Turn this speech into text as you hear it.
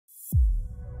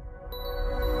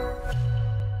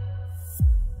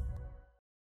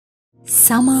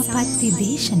සමාපatti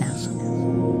දේශනා.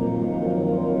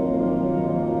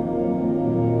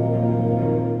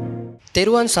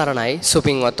 තෙරුවන් සරණයි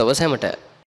සුපින්වත් ඔබ සැමට.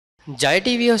 ජය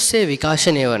ටීවී ඔස්සේ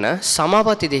විකාශනය වන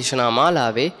සමාපatti දේශනා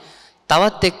මාලාවේ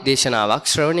තවත් එක් දේශනාවක්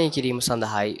ශ්‍රවණය කිරීම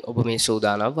සඳහායි ඔබ මේ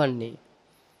සූදානම් වන්නේ.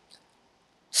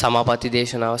 සමාපatti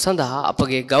දේශනාව සඳහා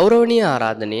අපගේ ගෞරවනීය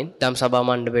ආරාධනෙන් ධම්සභා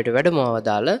මණ්ඩපයට වැඩම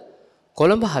වදාළ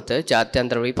කොළඹ 7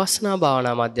 ජාත්‍යන්තර විපස්සනා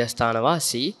භාවනා මධ්‍යස්ථාන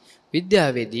වාසී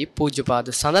විද්‍යාවේදී පූජ්‍යපාද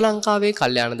සඳලංකාවේ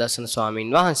කල්යාණ දර්ශන ස්වාමින්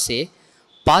වහන්සේ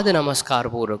පාද නමස්කාර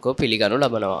පූර්වකව පිළිගනු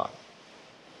ලබනවා.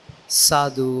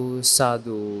 සාදු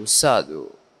සාදු සාදු.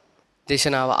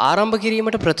 දේශනාව ආරම්භ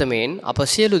කිරීමට ප්‍රථමයෙන් අප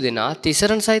සියලු දෙනා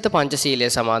තිසරණ සහිත පංචශීලය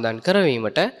සමාදන්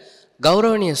කරවීමට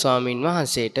ගෞරවනීය ස්වාමින්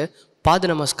වහන්සේට පාද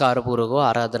නමස්කාර පූර්වකව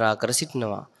ආරාධනා කර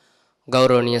සිටිනවා.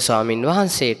 ගෞරවනීය ස්වාමින්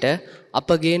වහන්සේට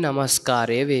අපගේ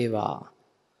නමස්කාරය වේවා.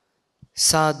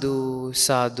 සාදු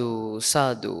සාදු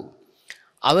සාදු.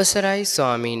 අවසරයි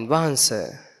ස්වාමින්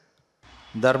වහන්සේ.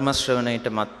 ධර්ම ශ්‍රවණයට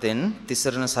මත්තෙන්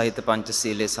තිසරණ සහිත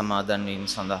පංචශීලයේ සමාදන් වීම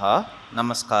සඳහා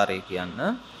নমස්කාරය කියන්න.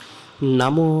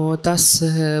 නමෝ තස්ස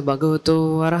භගවතෝ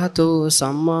අරහතෝ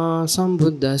සම්මා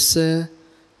සම්බුද්දස්ස.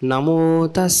 නමෝ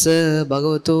තස්ස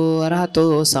භගවතෝ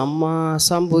අරහතෝ සම්මා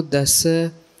සම්බුද්දස්ස.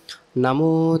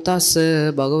 නමෝ තස්ස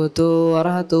භගවතෝ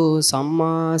අරහතෝ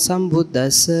සම්මා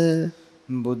සම්බුද්දස්ස.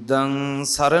 බුද්ධං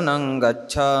සරණං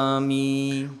ගච්ඡාමි.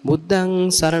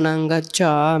 බුද්ධං සරණං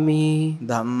ගච්ඡාමි.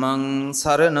 ධම්මං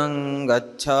සරණං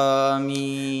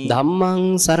ගච්ඡාමි.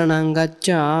 ධම්මං සරණං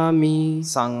ගච්ඡාමි.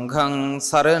 සංඝං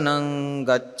සරණං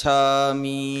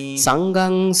ගච්ඡාමි.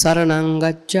 සංඝං සරණං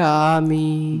ගච්ඡාමි.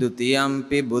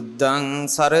 ဒ ුතියම්පි බුද්ධං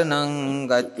සරණං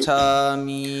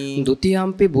ගච්ඡාමි.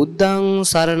 ဒ ුතියම්පි බුද්ධං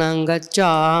සරණං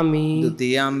ගච්ඡාමි.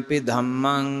 ဒ ුතියම්පි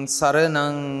ධම්මං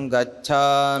සරණං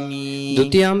ගච්ඡාමි.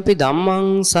 ဒ ුතියම්පි ධම්මං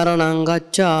සරණං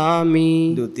ගච්ඡාමි.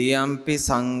 ဒ ුතියම්පි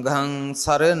සංඝං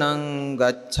සරණං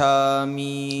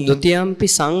ගච්ඡාමි. ဒ ුතියම්පි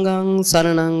සංඝං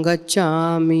සරණං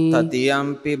ගච්ඡාමි.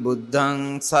 තතියම්පි බුද්ධං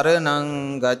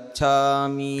සරණං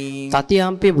ගච්ඡාමි.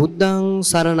 තතියම්පි බුද්ධං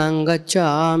සරණං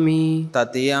ගච්ඡාමි.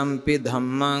 තතියම්පි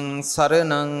ධම්මං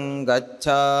සරණං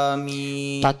ගච්ඡාමි.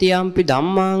 තතියම්පි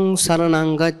ධම්මං සරණං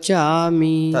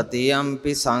ගච්ඡාමි.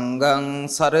 තතියම්පි සංඝං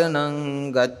සරණං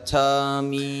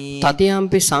ගච්ඡාමි.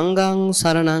 තතියම්පි සංඝං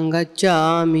සරණං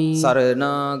ගච්ඡාමි.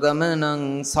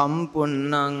 සරණාගමනං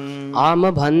සම්පුන්නං ආම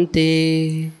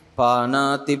භන්තේ.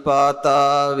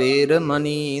 පාණාතිපාතා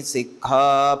වේරමණී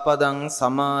සික්ඛාපදං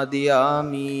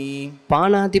සමාදියාමි.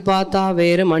 පාණාතිපාතා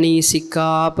වේරමණී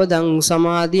සික්ඛාපදං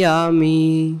සමාදියාමි.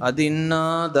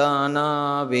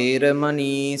 අදින්නාදානා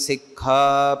වේරමණී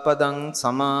සික්ඛාපදං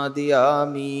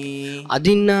සමාදියාමි.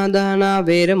 අදින්නාදානා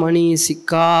වේරමණී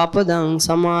සික්ඛාපදං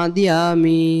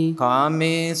සමාදියාමි.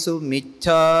 කාමේසු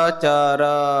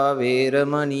මිච්ඡාචාරා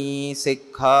වේරමණී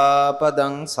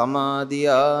සික්ඛාපදං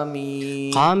සමාදියාමි.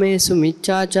 කාමේසු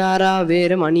මිච්ඡාචාරා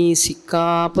වේරමණී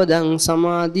සික්ඛාපදං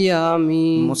සමාදියාමි.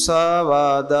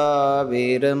 මුසාවාදා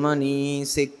වේරමණී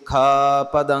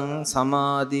සික්ඛාපදං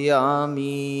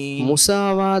සමාදියාමි.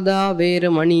 මුසාවාදා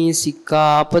වේරමණී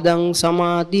සික්ඛාපදං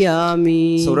සමාදියාමි.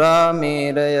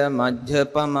 සුරාමේරය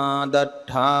මජ්ජපමා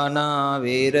දට්ඨානා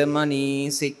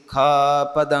වේරමණී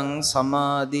සික්ඛාපදං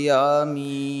සමාදියාමි.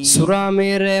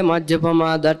 සුරාමේරය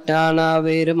මජ්ජපමා දට්ඨානා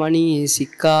වේරමණී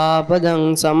සික්ඛාපදං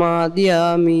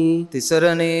සමාදියාමි.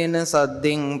 තිසරණේන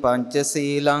සද්දින්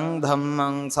පංචශීලං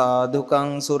ධම්මං සාදුකං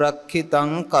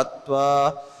සුරක්ඛිතං කତ୍වා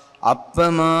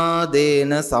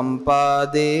අප්පමාදේන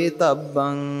සම්පාදේ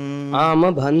තබ්බං. ආම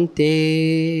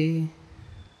භන්තේ.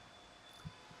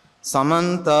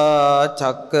 සමන්ත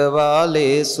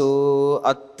චක්කවාලේසු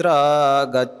අත්‍රා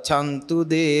ගච්ඡන්තු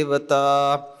දේවතා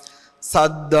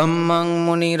සද්ධම්මං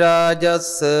මුනි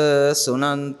රාජස්ස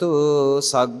සුනන්තු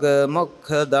සග්ග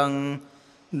මොක්ඛදං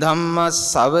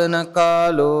ධම්මස්සවන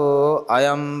කාලෝ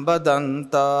අයං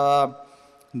බදන්තා.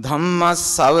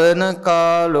 ධම්මස්සවන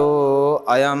කාලෝ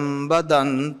අයං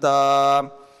බදන්තා.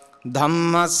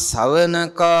 ධම්මස්සවන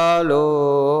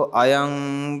කාලෝ අයං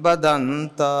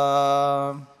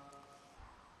බදන්තා.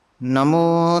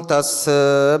 නමෝ තස්ස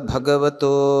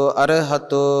භගවතෝ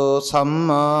අරහතෝ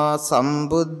සම්මා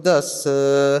සම්බුද්දස්ස.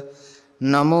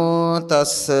 නමෝ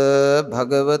තස්ස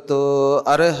භගවතෝ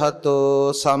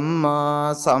අරහතෝ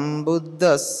සම්මා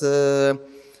සම්බුද්දස්ස.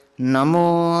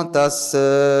 නමෝ තස්ස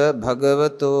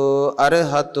භගවතෝ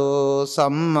අරහතෝ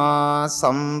සම්මා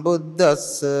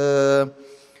සම්බුද්දස්ස.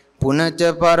 පුනච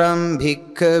පරම්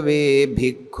භික්ඛවේ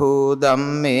භික්ඛු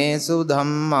ධම්මේසු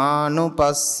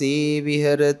ධම්මානුපස්සී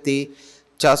විහෙරති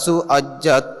චසු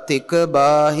අජ්ජත්තික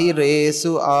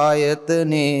බාහිරේසු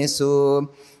ආයතනේසු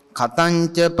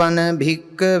කතංච පන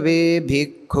භික්ඛවේ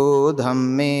භික්ඛෝ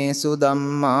ධම්මේසු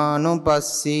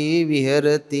ධම්මානුපස්සී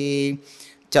විහෙරති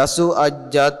චසු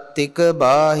අජ්ජත්තික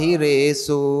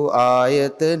බාහිරේසු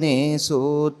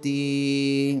ආයතනේසුති.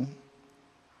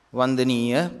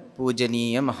 වන්දනීය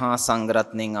පූජනීය මහා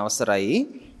සංඝරත්නයන් අවසරයි.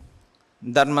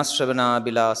 ධර්ම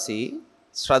ශ්‍රවණාබිලාසී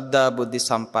ශ්‍රද්ධා බුද්ධි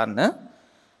සම්පන්න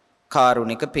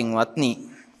කාරුණික පින්වත්නි,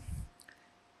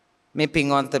 මේ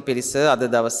පින්වන්ත පිරිස අද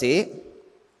දවසේ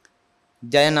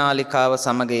ජයනාලිකාව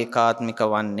සමග ඒකාත්මික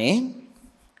වන්නේ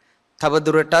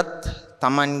තවදුරටත්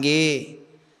තමන්ගේ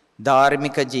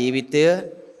ධාර්මික ජීවිතය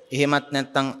එහෙමත්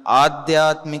නැත්නම්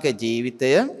ආධ්‍යාත්මික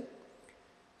ජීවිතය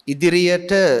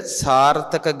ඉදිරියට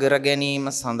සාර්ථක කර ගැනීම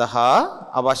සඳහා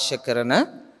අවශ්‍ය කරන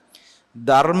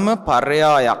ධර්ම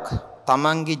පර්යායක්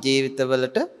තමන්ගේ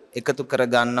ජීවිතවලට එකතු කර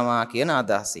ගන්නවා කියන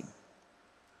අදහසින්.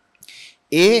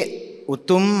 ඒ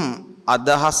උතුම්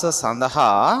අදහස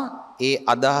සඳහා, ඒ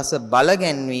අදහස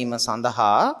බලගැන්වීම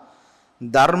සඳහා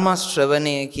ධර්ම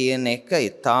ශ්‍රවණය කියන එක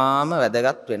ඊටාම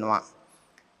වැදගත් වෙනවා.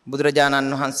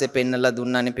 බුදුරජාණන් වහන්සේ පෙන්වලා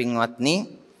දුන්නානේ පින්වත්නි,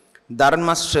 ධර්ම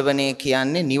ශ්‍රවණය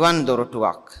කියන්නේ නිවන්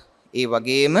දොරටුවක්. ඒ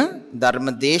වගේම ධර්ම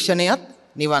දේශනයත්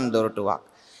නිවන් දොරටුවක්.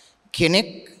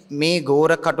 කෙනෙක් මේ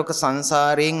ගෝර කටුක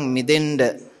සංසාරයෙන් මිදෙන්න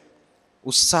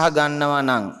උත්සාහ ගන්නවා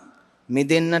නම්,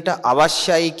 මිදෙන්නට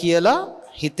අවශ්‍යයි කියලා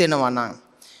හිතෙනවා නම්,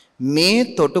 මේ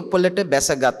තොටුපළට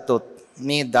බැසගත්තොත්,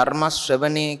 මේ ධර්ම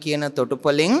ශ්‍රවණය කියන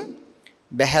තොටුපළෙන්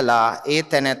බැහැලා ඒ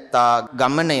තැනැත්තා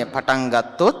ගමනය පටන්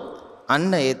ගත්තොත්,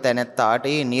 අන්න ඒ තැනැත්තාට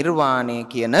ඒ නිර්වාණය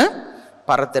කියන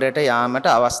පරතරයට යාමට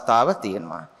අවස්ථාව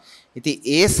තියෙනවා. ඉතින්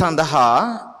ඒ සඳහා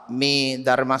මේ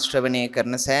ධර්ම ශ්‍රවණය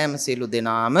කරන සෑම සියලු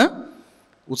දෙනාම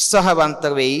උත්සාහවන්ත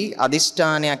වෙයි,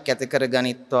 අදිෂ්ඨානයක් ඇති කර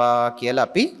ගනිත්වා කියලා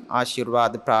අපි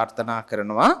ආශිර්වාද ප්‍රාර්ථනා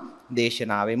කරනවා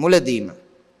දේශනාවේ මුලදීම.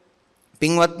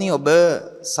 පින්වත්නි, ඔබ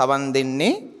සවන්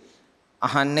දෙන්නේ,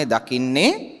 අහන්නේ,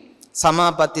 දකින්නේ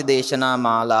සමාපatti දේශනා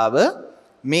මාලාව.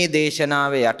 මේ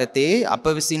දේශනාවේ යටතේ අප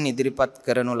විසින් ඉදිරිපත්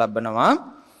කරනු ලබනවා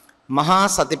මහා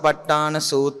සතිපට්ඨාන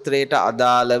සූත්‍රයට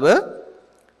අදාළව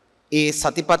ඒ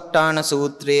සතිපට්ඨාන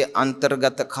සූත්‍රයේ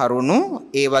අන්තර්ගත කරුණු,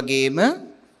 ඒ වගේම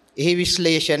එහි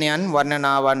විශ්ලේෂණයන්,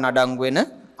 වර්ණනාවන් අඩංගු වෙන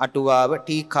අටුවාව,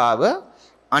 ටීකාව,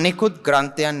 අනිකුත්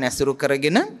ග්‍රන්ථයන් ඇසුරු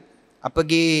කරගෙන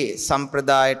අපගේ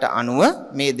සම්ප්‍රදායට අනුව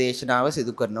මේ දේශනාව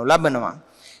සිදු කරනු ලබනවා.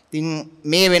 ඉතින්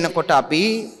මේ වෙනකොට අපි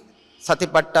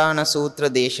සතිපට්ඨාන සූත්‍ර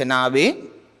දේශනාවේ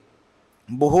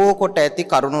බොහෝ කොට ඇති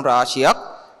කරුණු රාශියක්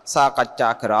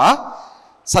සාකච්ඡා කරා.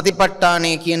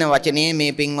 සතිපට්ඨානය කියන වචනේ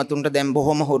මේ පින්වතුන්ට දැන්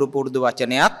බොහොම හුරු පුරුදු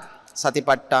වචනයක්.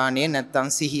 සතිපට්ඨානය නැත්නම්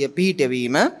සිහිය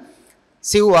පිහිටවීම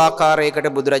සිව් ආකාරයකට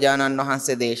බුදුරජාණන්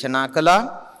වහන්සේ දේශනා කළා.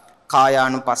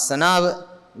 කායානුපස්සනාව,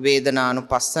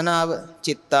 වේදනානුපස්සනාව,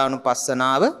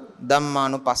 චිත්තානුපස්සනාව,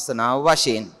 ධම්මානුපස්සනාව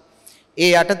වශයෙන්.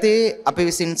 ඒ යටතේ අපි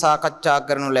විසින් සාකච්ඡා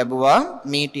කරනු ලැබුවා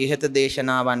මීට ඉහත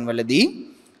දේශනාවන් වලදී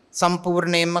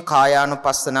සම්පූර්ණයෙන්ම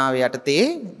කායානුපස්සනාව යටතේ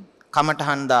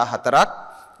කමඨහන් 14ක්,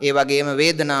 ඒ වගේම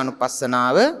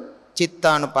වේදනානුපස්සනාව,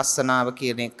 චිත්තානුපස්සනාව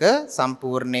කියන එක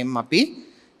සම්පූර්ණයෙන්ම අපි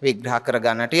විග්‍රහ කර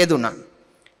ගන්නට යෙදුණා.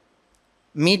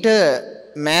 මීට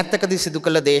මෑතකදී සිදු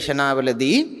කළ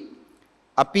දේශනාවලදී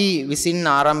අපි විසින්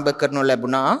ආරම්භ කරනු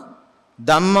ලැබුණා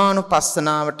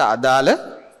ධම්මානුපස්සනාවට අදාළ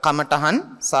කමඨහන්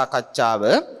සාකච්ඡාව.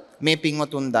 මේ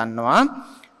පින්වතුන් දන්නවා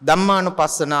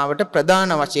ධම්මානුපස්සනාවට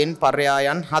ප්‍රධාන වශයෙන්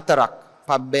පර්යායන් 4ක්,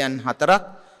 පබ්බයන් 4ක්,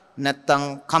 නැත්නම්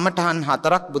කමඨහන්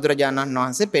 4ක් බුදුරජාණන්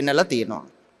වහන්සේ පෙන්වලා තියෙනවා.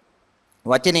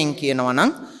 වචනෙන් කියනවා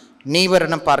නම්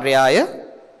නීවරණ පර්යාය,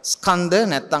 ස්කන්ධ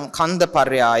නැත්නම් කන්ද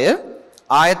පර්යාය,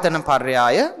 ආයතන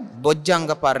පර්යාය, බොජ්ජංග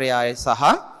පර්යාය සහ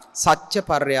සත්‍ය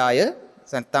පර්යාය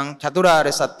නැත්නම්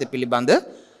චතුරාර්ය සත්‍ය පිළිබඳ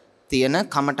තියෙන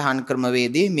කමඨහන්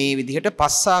ක්‍රමවේදී මේ විදිහට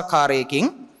 5 ආකාරයකින්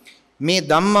මේ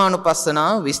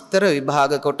ධම්මානුපස්සනාව විස්තර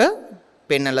විභාග කොට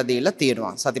පෙන්වලා දීලා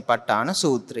තියෙනවා සතිපට්ඨාන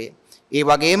සූත්‍රයේ. ඒ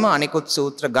වගේම අනිකුත්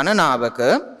සූත්‍ර ගණනාවක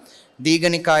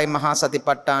දීඝනිකායේ මහා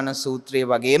සතිපට්ඨාන සූත්‍රයේ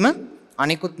වගේම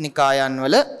අනිකුත් නිකායන්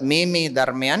වල මේ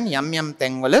ධර්මයන් යම් යම්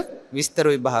තැන්වල විස්තර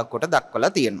විභාග කොට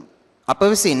දක්වලා තියෙනවා. අප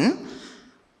විසින්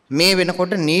මේ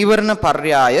වෙනකොට නීවරණ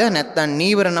පර්යාය නැත්නම්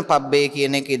නීවරණ පබ්බේ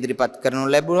කියන එක ඉදිරිපත් කරනු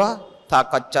ලැබුවා,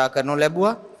 සාකච්ඡා කරනු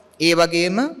ලැබුවා. ඒ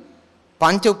වගේම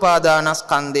පංච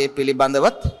උපාදානස්කන්ධය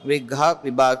පිළිබඳවත් විග්‍රහ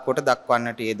විභාග කොට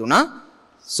දක්වන්නට යෙදුනා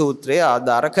සූත්‍රය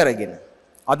ආධාර කරගෙන.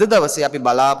 අද දවසේ අපි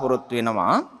බලාපොරොත්තු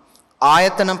වෙනවා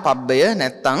ආයතන පබ්බය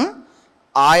නැත්නම්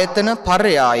ආයතන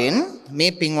පර්යායෙන්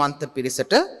මේ පින්වන්ත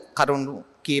පිරිසට කරුණු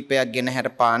කීපයක් ගෙන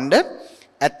හැරපාන්න.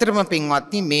 ඇත්තටම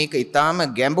පින්වත්නි මේක ඊටාම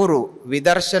ගැඹුරු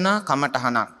විදර්ශනා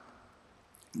කමඨහනක්.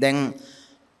 දැන්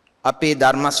අපේ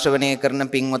ධර්ම ශ්‍රවණය කරන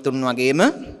පින්වතුන් වගේම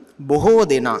බොහෝ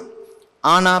දෙනා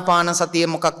ආනාපාන සතිය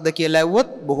මොකක්ද කියලා ඇහුවොත්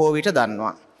බොහෝ විට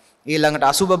දන්නවා. ඊළඟට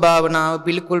අසුභ භාවනාව,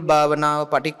 පිළිකුල් භාවනාව,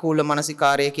 පටික්කුල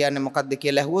මනසිකාරය කියන්නේ මොකක්ද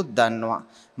කියලා ඇහුවොත් දන්නවා.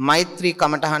 මෛත්‍රී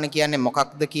කමඨහන කියන්නේ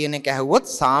මොකක්ද කියන එක ඇහුවොත්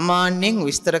සාමාන්‍යයෙන්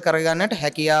විස්තර කරගන්නට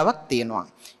හැකියාවක් තියෙනවා.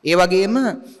 ඒ වගේම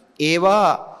ඒවා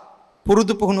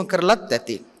පුරුදු පුහුණු කරලත්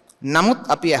ඇති. නමුත්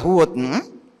අපි ඇහුවොත්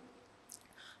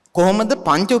කොහොමද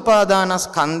පංච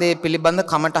උපාදානස්කන්ධය පිළිබඳ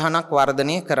කමඨහනක්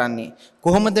වර්ධනය කරන්නේ?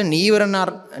 කොහොමද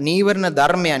නීවරණ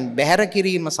ධර්මයන් බැහැර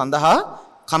කිරීම සඳහා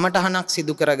කමඨහනක්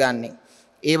සිදු කරගන්නේ?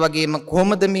 ඒ වගේම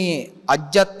කොහොමද මේ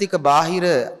අජ්ජත්තික බාහිර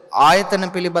ආයතන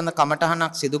පිළිබඳ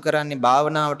කමඨහනක් සිදු කරන්නේ,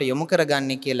 භාවනාවට යොමු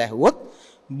කරගන්නේ කියලා ඇහුවොත්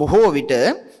බොහෝ විට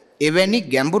එවැනි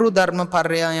ගැඹුරු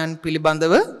ධර්මපර්යායන්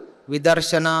පිළිබඳව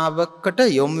විදර්ශනාවකට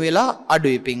යොමු වෙලා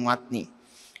අඩුයි පින්වත්නි.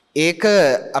 ඒක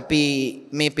අපි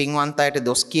මේ පින්වන්ත අයට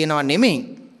දොස් කියනවා නෙමෙයි.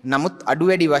 නමුත් අඩු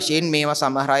වැඩි වශයෙන් මේවා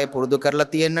සමහර අය පුරුදු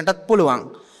කරලා තියෙන්නටත් පුළුවන්.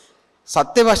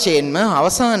 සත්‍ය වශයෙන්ම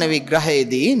අවසාන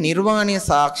විග්‍රහයේදී නිර්වාණය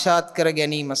සාක්ෂාත් කර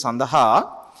ගැනීම සඳහා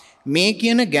මේ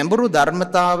කියන ගැඹුරු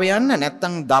ධර්මතාවයන්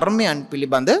නැත්නම් ධර්මයන්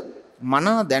පිළිබඳ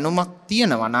මනා දැනුමක්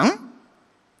තියෙනවා නම්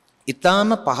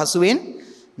ඊටාම පහසුවෙන්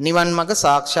නිවන් මඟ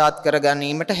සාක්ෂාත් කර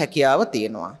ගැනීමට හැකියාව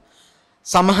තියෙනවා.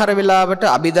 සමහර වෙලාවට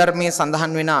අභිධර්මයේ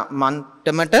සඳහන් වෙන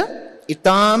මන්ටමට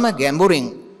ඊටාම ගැඹුරින්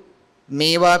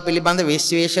මේවා පිළිබඳ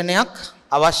විශ්ලේෂණයක්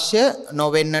අවශ්‍ය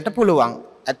නොවෙන්නට පුළුවන්.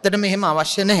 ඇත්තටම එහෙම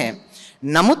අවශ්‍ය නැහැ.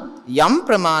 නමුත් යම්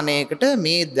ප්‍රමාණයකට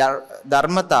මේ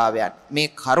ධර්මතාවයන්, මේ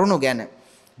කරුණු ගැන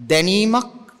දැනීමක්,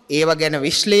 ඒවා ගැන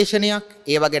විශ්ලේෂණයක්,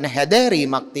 ඒවා ගැන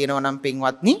හැදෑරීමක් තියෙනවා නම්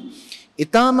පින්වත්නි,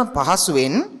 ඊටාම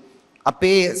පහසුවෙන්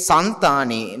අපේ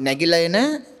సంతානේ නැగిලා එන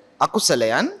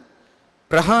අකුසලයන්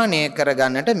ප්‍රහාණය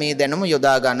කරගන්නට මේ දැනුම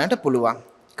යොදා ගන්නට පුළුවන්.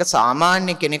 ඒක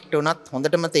සාමාන්‍ය කෙනෙක්ට උනත්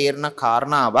හොඳටම තේරෙන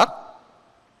කාරණාවක්.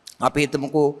 අපි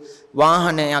හිතමුකෝ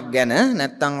වාහනයක් ගැන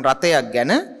නැත්නම් රථයක්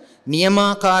ගැන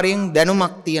නියමාකාරයෙන්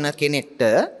දැනුමක් තියෙන කෙනෙක්ට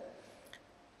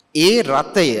ඒ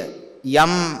රථය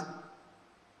යම්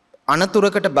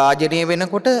අනතුරකට භාජනය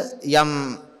වෙනකොට, යම්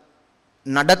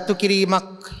නඩත්තු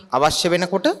කිරීමක් අවශ්‍ය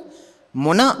වෙනකොට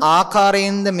මොන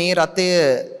ආකාරයෙන්ද මේ රථය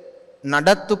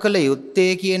නඩත්තු කළ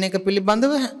යුත්තේ කියන එක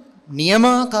පිළිබඳව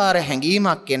නියමාකාර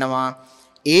හැඟීමක් එනවා.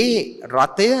 ඒ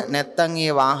රථය නැත්නම්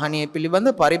ඒ වාහනය පිළිබඳ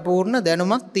පරිපූර්ණ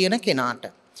දැනුමක් තියෙන කෙනාට.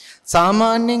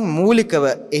 සාමාන්‍යයෙන් මූලිකව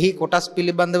එහි කොටස්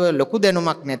පිළිබඳව ලොකු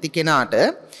දැනුමක් නැති කෙනාට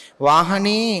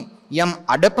වාහනේ යම්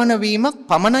අඩපණ වීමක්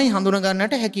පමණයි හඳුනා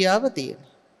ගන්නට හැකියාව තියෙනවා.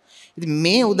 ඉතින්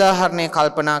මේ උදාහරණය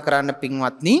කල්පනා කරන්න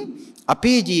පින්වත්නි,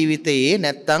 අපේ ජීවිතයේ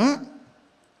නැත්නම්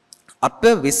අප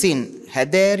විසින්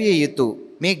හැදෑරිය යුතු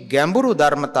මේ ගැඹුරු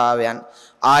ධර්මතාවයන්,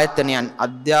 ආයතනයන්,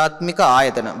 අධ්‍යාත්මික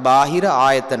ආයතන, බාහිර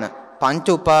ආයතන, පංච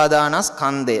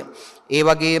උපාදානස්කන්ධය, ඒ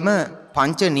වගේම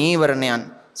පංච නීවරණයන්,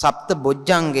 සප්ත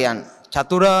බොජ්ජංගයන්,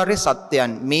 චතුරාර්ය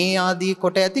සත්‍යයන්, මේ ආදී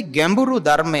කොට ඇති ගැඹුරු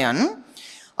ධර්මයන්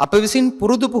අප විසින්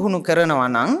පුරුදු පුහුණු කරනවා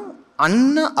නම්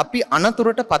අන්න අපි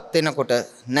අනතුරටපත් වෙනකොට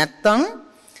නැත්තම්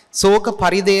ශෝක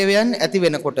පරිදේවයන් ඇති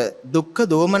වෙනකොට, දුක්ඛ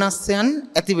දෝමනස්යන්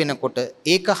ඇති වෙනකොට,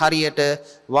 ඒක හරියට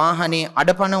වාහනේ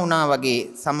අඩපණ වුණා වගේ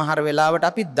සමහර වෙලාවට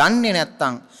අපි දන්නේ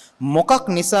නැත්තම් මොකක්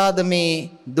නිසාද මේ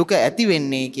දුක ඇති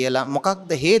වෙන්නේ කියලා,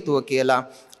 මොකක්ද හේතුව කියලා,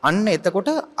 අන්න එතකොට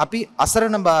අපි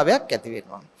අසරණ භාවයක් ඇති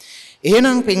වෙනවා.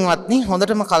 එහෙනම් පින්වත්නි,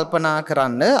 හොඳටම කල්පනා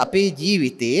කරන්න අපේ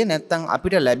ජීවිතේ නැත්තම්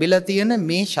අපිට ලැබිලා තියෙන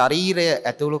මේ ශරීරය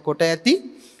ඇතුළු කොට ඇති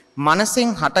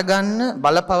මනසෙන් හටගන්න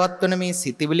බලපවත්වන මේ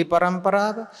සිතිවිලි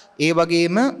පරම්පරාව, ඒ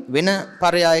වගේම වෙන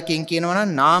පරයයකින් කියනවා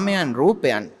නම් නාමයන්,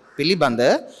 රූපයන් පිළිබඳ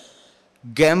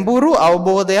ගැඹුරු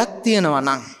අවබෝධයක් තියෙනවා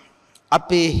නම්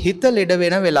අපේ හිත ලෙඩ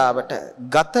වෙන වෙලාවට,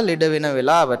 ගත ලෙඩ වෙන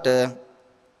වෙලාවට,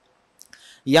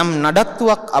 යම්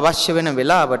නඩත්තුවක් අවශ්‍ය වෙන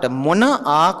වෙලාවට මොන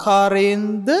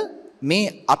ආකාරයෙන්ද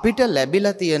මේ අපිට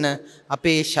ලැබිලා තියෙන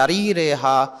අපේ ශරීරය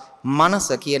හා මනස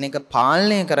කියන එක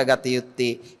පාලනය කරගත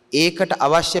යුත්තේ, ඒකට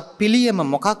අවශ්‍ය පිළියම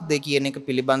මොකක්ද කියන එක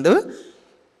පිළිබඳව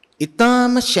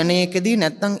ඊටාම ෂණයකදී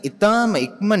නැත්නම් ඊටාම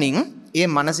ඉක්මනින් ඒ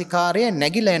මානසිකාරය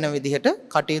නැగిලා යන විදිහට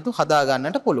කටයුතු හදා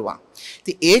ගන්නට පුළුවන්.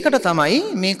 ඉතින් ඒකට තමයි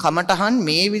මේ කමඨහන්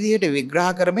මේ විදිහට විග්‍රහ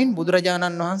කරමින්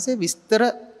බුදුරජාණන් වහන්සේ විස්තර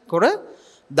කර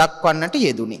දක්වන්නට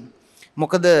යෙදුනේ.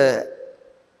 මොකද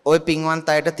ওই පින්වන්ත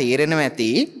අයට තේරෙනවා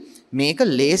ඇති මේක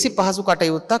ලේසි පහසු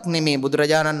කටයුත්තක් නෙමේ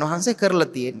බුදුරජාණන් වහන්සේ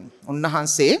කරලා තියෙන්නේ.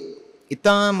 උන්වහන්සේ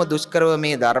ඊටාම දුෂ්කරව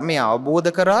මේ ධර්මය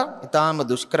අවබෝධ කරා, ඊටාම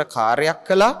දුෂ්කර කාර්යයක්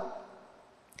කළා.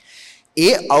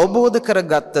 ඒ අවබෝධ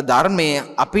කරගත්ත ධර්මය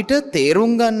අපිට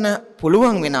තේරුම් ගන්න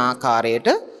පුළුවන් වෙන ආකාරයට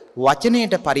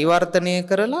වචනයට පරිවර්තනය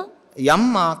කරලා යම්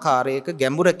ආකාරයක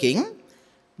ගැඹුරකින්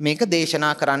මේක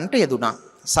දේශනා කරන්නට යෙදුණා.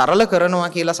 සරල කරනවා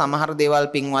කියලා සමහර දේවල්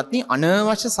පින්වත්නි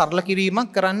අනවශ්‍ය සරල කිරීමක්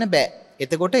කරන්න බෑ.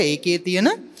 එතකොට ඒකේ තියෙන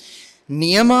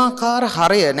නියමාකාර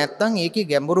හරය නැත්නම් ඒකේ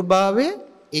ගැඹුරුභාවය,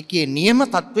 ඒකේ නියම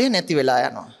තත්වය නැති වෙලා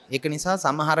යනවා. ඒක නිසා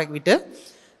සමහර විට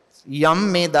යම්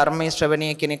මේ ධර්මයේ ශ්‍රවණය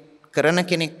කෙනෙක් කරන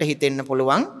කෙනෙක්ට හිතෙන්න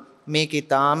පුළුවන් මේක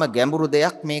ඊටාම ගැඹුරු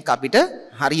දෙයක් මේක අපිට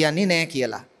හරියන්නේ නැහැ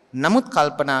කියලා. නමුත්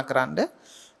කල්පනා කරන්න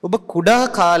ඔබ කුඩා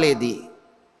කාලයේදී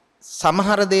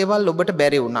සමහර දේවල් ඔබට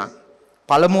බැරි වුණා.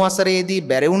 පළමු වසරේදී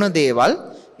බැරි වුණ දේවල්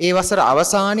ඒ වසර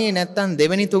අවසානයේ නැත්තම්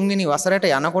දෙවෙනි තුන්වෙනි වසරට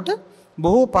යනකොට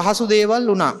බොහෝ පහසු දේවල්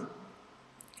වුණා.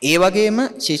 ඒ වගේම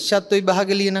ශිෂ්‍යත්ව විභාග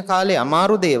ලියන කාලේ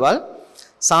අමාරු දේවල්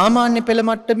සාමාන්‍ය පෙළ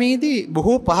මට්ටමේදී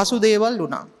බොහෝ පහසු දේවල්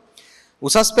වුණා.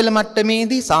 උසස් පෙළ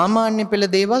මට්ටමේදී සාමාන්‍ය පෙළ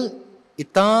දේවල්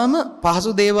ඊටාම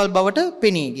පහසු දේවල් බවට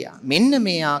පෙනී ගියා. මෙන්න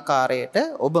මේ ආකාරයට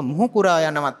ඔබ මුහුකුරා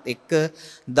යනවත් එක්ක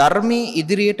ධර්මයේ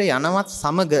ඉදිරියට යනවත්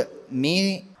සමග මේ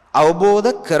අවබෝධ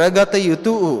කරගත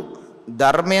යුතු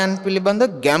ධර්මයන් පිළිබඳ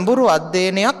ගැඹුරු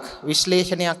අධ්‍යයනයක්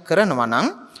විශ්ලේෂණයක් කරනවා නම්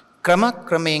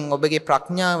ක්‍රමයෙන් ඔබගේ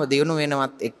ප්‍රඥාව දියුණු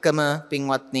වෙනවත් එක්කම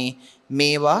පින්වත්නි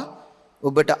මේවා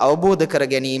ඔබට අවබෝධ කර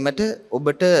ගැනීමට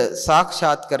ඔබට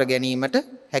සාක්ෂාත් කර ගැනීමට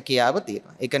හැකියාව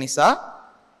තියෙනවා. ඒක නිසා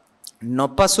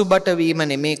නොපසුබට වීම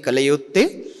නෙමේ කළ යුත්තේ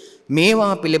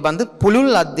මේවා පිළිබඳ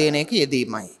පුළුල් අධ්‍යයනයක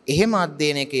යෙදීමයි. එහෙම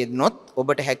අධ්‍යයනයක යෙදුනොත්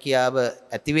ඔබට හැකියාව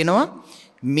ඇති වෙනවා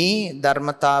මේ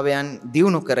ධර්මතාවයන්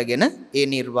දියුණු කරගෙන ඒ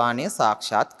නිර්වාණය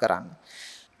සාක්ෂාත් කරන්න.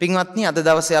 පින්වත්නි අද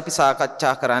දවසේ අපි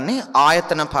සාකච්ඡා කරන්නේ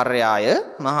ආයතන පර්යාය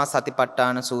මහා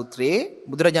සතිපට්ඨාන සූත්‍රයේ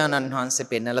බුදුරජාණන් වහන්සේ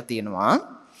පෙන්නලා තියෙනවා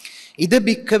ඉද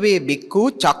බික්ඛවේ බික්ඛු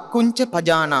චක්කුංච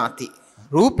පජානාති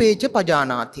රූපේච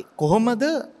පජානාති. කොහොමද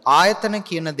ආයතන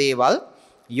කියන දේවල්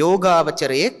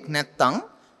යෝගාවචරයෙක් නැත්තම්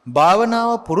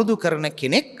භාවනාව පුරුදු කරන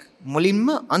කෙනෙක් මුලින්ම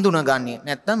අඳුනගන්නේ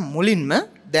නැත්තම් මුලින්ම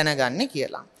දැනගන්නේ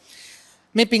කියලා.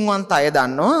 මේ පින්වන්ත අය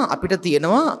දන්නවා අපිට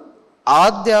තියෙනවා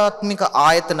ආධ්‍යාත්මික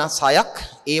ආයතන 6ක්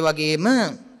ඒ වගේම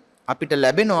අපිට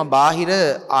ලැබෙනවා බාහිර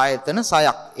ආයතන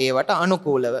 6ක් ඒවට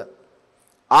අනුකූලව.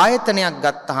 ආයතනයක්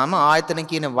ගත්තාම ආයතන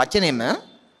කියන වචනේම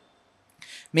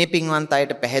මේ පින්වන්ත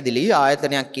අයට පැහැදිලි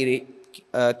ආයතනයක්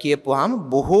කියපුවාම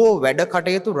බොහෝ වැඩ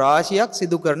කටයුතු රාශියක්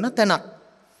සිදු කරන තැනක්.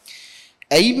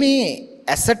 ඇයි මේ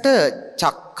ඇසට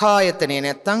චක්කායතනය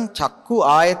නැත්තම් චක්කු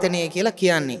ආයතනය කියලා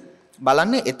කියන්නේ?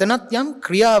 බලන්න එතනත් යම්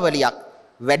ක්‍රියාවලියක්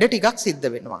වැඩ ටිකක් සිද්ධ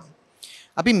වෙනවා.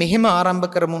 අපි මෙහෙම ආරම්භ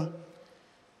කරමු.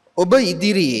 ඔබ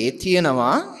ඉදිරියේ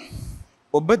තියෙනවා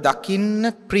ඔබ දකින්න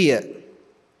ප්‍රිය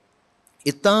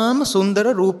ඊටාම සුන්දර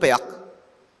රූපයක්.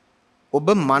 ඔබ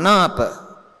මනාප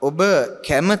ඔබ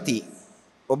කැමති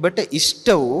ඔබට ඉෂ්ට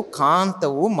වූ කාන්ත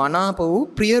වූ මනාප වූ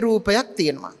ප්‍රිය රූපයක්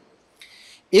තියෙනවා.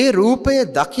 ඒ රූපය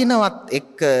දකින්නවත්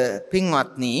එක්ක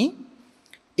පින්වත්නි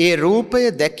ඒ රූපය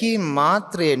දැකීම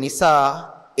මාත්‍රය නිසා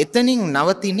එතනින්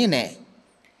නවතින්නේ නැහැ.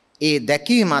 ඒ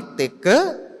දැකීමත් එක්ක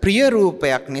ප්‍රිය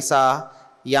රූපයක් නිසා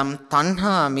යම්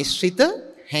තණ්හා මිශ්‍රිත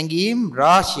හැඟීම්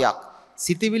රාශියක්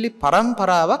සිතවිලි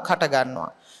පරම්පරාවක් හට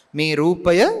ගන්නවා. මේ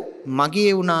රූපය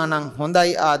මගේ වුණා නම්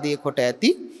හොඳයි ආදී කොට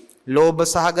ඇති ලෝභ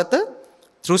සහගත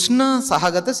තෘෂ්ණා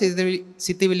සහගත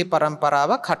සිතවිලි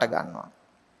පරම්පරාවක් හට ගන්නවා.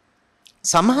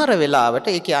 සමහර වෙලාවට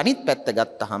ඒකේ අනිත් පැත්ත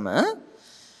ගත්තහම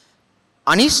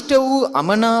අනිෂ්ට වූ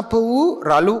අමනාප වූ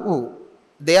රළු වූ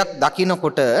දෙයක්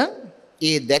දකිනකොට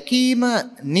ඒ දැකීම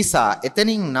නිසා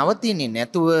එතනින් නවතින්නේ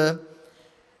නැතුව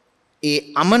ඒ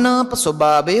අමනාප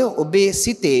ස්වභාවය ඔබේ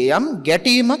සිතේ යම්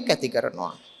ගැටීමක් ඇති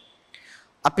කරනවා.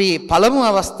 අපි පළමු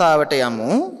අවස්ථාවට යමු.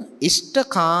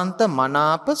 ඉෂ්ඨකාන්ත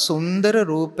මනාප සුන්දර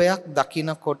රූපයක්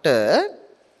දකිනකොට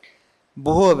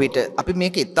බොහෝ විට අපි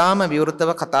මේක ඊටාම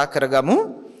විවෘතව කතා කරගමු.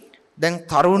 දැන්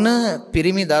තරුණ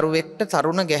පිරිමි දරුවෙක්ට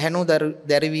තරුණ ගැහැණු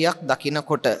දැරිවියක්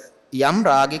දකිනකොට යම්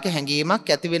රාගික හැඟීමක්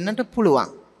ඇති වෙන්නට පුළුවන්.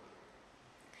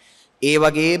 ඒ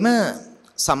වගේම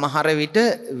සමහර විට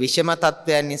විෂම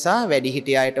තත්වයන් නිසා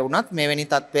වැඩිහිටියයට වුණත් මෙවැනි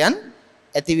තත්වයන්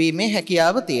ඇතිවීමේ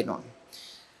හැකියාව තියෙනවා.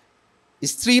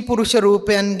 ස්ත්‍රී පුරුෂ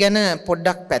රූපයන් ගැන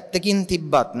පොඩ්ඩක් පැත්තකින්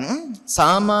තිබ්බත්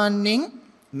සාමාන්‍යයෙන්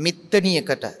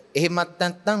මිත්තණියකට එහෙමත්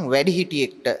නැත්නම්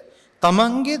වැඩිහිටියෙක්ට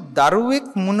තමන්ගේ දරුවෙක්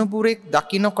මුණුබුරෙක්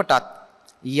දකින්නකොටත්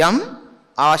යම්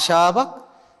ආශාවක්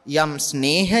යම්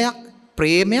ස්නේහයක්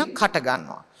ප්‍රේමයක් හට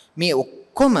ගන්නවා. මේ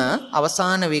ඔක්කොම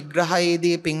අවසාන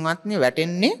විග්‍රහයේදී පින්වත්නි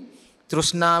වැටෙන්නේ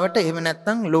තෘෂ්ණාවට එහෙම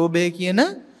නැත්නම් ලෝභය කියන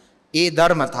ඒ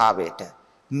ධර්මතාවයට.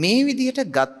 මේ විදිහට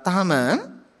ගත්තාම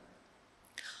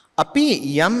අපි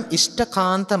යම්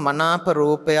ඉෂ්ඨකාන්ත මනාප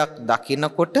රූපයක්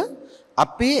දකිනකොට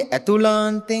අපේ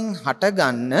ඇතුළාන්තෙන්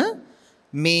හටගන්න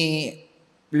මේ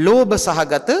ලෝභ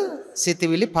සහගත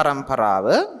සිතවිලි පරම්පරාව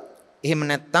එහෙම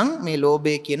නැත්නම් මේ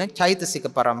ලෝභය කියන චෛතසික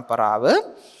පරම්පරාව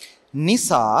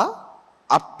නිසා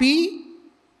අපි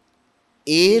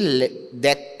ඒ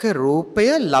දැක්ක රූපය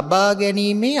ලබා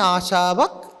ගැනීමේ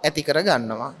ආශාවක් ඇති කර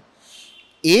ගන්නවා.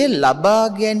 ඒ ලබා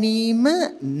ගැනීම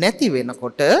නැති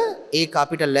වෙනකොට ඒක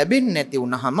අපිට ලැබෙන්නේ නැති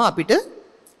වුනහම අපිට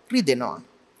රිදෙනවා.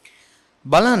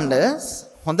 බලන්න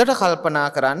හොඳට කල්පනා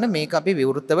කරන්න මේක අපි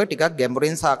විවෘතව ටිකක්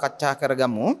ගැඹුරින් සාකච්ඡා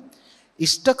කරගමු.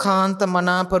 ඉෂ්ඨකාන්ත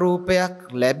මනාප රූපයක්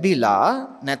ලැබිලා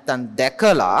නැත්තම්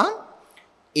දැකලා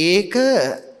ඒක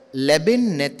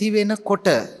ලැබෙන්නේ නැති වෙනකොට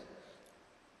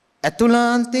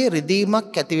ඇතුළාන්තයේ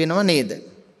රිදීමක් ඇති වෙනව නේද?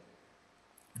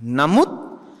 නමුත්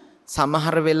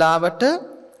සමහර වෙලාවට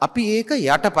අපි ඒක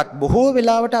යටපත් බොහෝ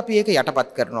වෙලාවට අපි ඒක යටපත්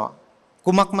කරනවා.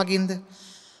 කුමක් මගින්ද?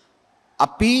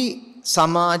 අපි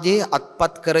සමාජයේ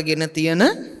අත්පත් කරගෙන තියෙන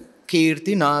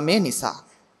කීර්ති නාමය නිසා.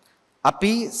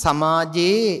 අපි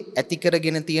සමාජයේ ඇති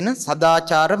කරගෙන තියෙන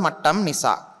සදාචාර මට්ටම්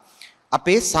නිසා.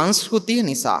 අපේ සංස්කෘතිය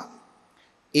නිසා.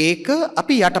 ඒක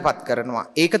අපි යටපත් කරනවා.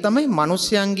 ඒක තමයි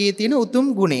මිනිස්යන්ගේ තියෙන උතුම්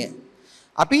ගුණය.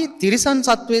 අපි තිරිසන්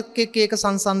සත්වයෙක් එක්ක ඒක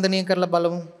සංසන්දනය කරලා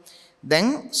බලමු. දැන්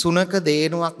සුනක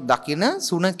දේනුවක් දකින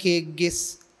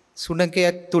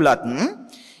සුනකයෙක් තුලත්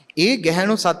ඒ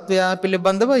ගැහැණු සත්වයා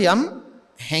පිළිබඳව යම්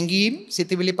හැඟීම්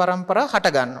සිතිවිලි පරම්පරා හට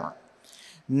ගන්නවා.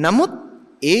 නමුත්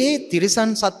ඒ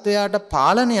තිරිසන් සත්වයාට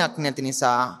පාලනයක් නැති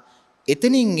නිසා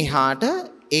එතනින් එහාට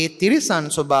ඒ තිරිසන්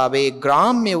ස්වභාවයේ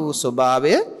ග්‍රාම්‍ය වූ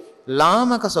ස්වභාවය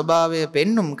ලාමක ස්වභාවය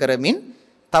පෙන්눔 කරමින්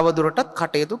තවදුරටත්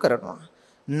කටයුතු කරනවා.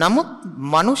 නමුත්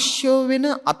මිනිස්යෝ වෙන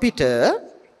අපිට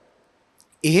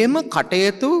එහෙම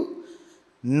කටයුතු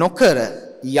නොකර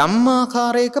යම්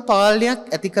ආකාරයක පාලනයක්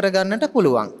ඇති කරගන්නට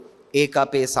පුළුවන්. ඒක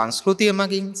අපේ සංස්කෘතිය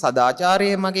මගින්, සදාචාරය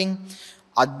මගින්,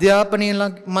 අධ්‍යාපනය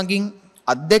මගින්,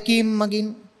 අත්දැකීම් මගින්,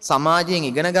 සමාජයෙන්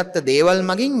ඉගෙනගත්ත දේවල්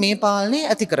මගින් මේ පාලනය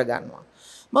ඇති කරගන්නවා.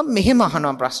 මම මෙහෙම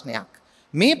අහනවා ප්‍රශ්නයක්.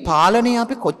 මේ පාලනය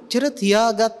අපි කොච්චර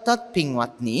තියාගත්තත්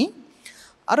පින්වත්නි,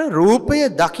 අර රූපය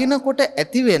දකිනකොට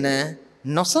ඇතිවෙන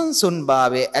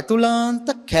නොසන්සුන්භාවය, ඇතුළාන්ත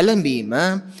කැළඹීම,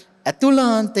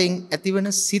 ඇතුළාන්තයෙන් ඇතිවන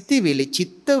සිතිවිලි,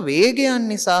 චිත්ත වේගයන්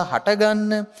නිසා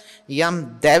හටගන්න යම්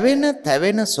දැවෙන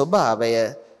තැවෙන ස්වභාවය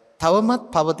තවමත්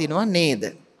පවතිනවා නේද?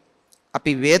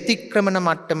 අපි වේතික්‍රමන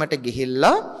මට්ටමට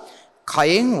ගිහිල්ලා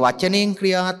කයෙන් වචනයෙන්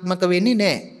ක්‍රියාත්මක වෙන්නේ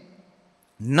නැහැ.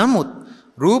 නමුත්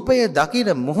රූපය දකින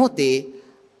මොහොතේ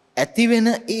ඇතිවෙන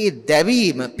ඒ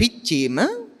දැවීම, පිච්චීම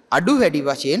අඩු වැඩි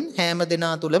වශයෙන් හැම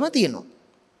දෙනා තුලම තියෙනවා.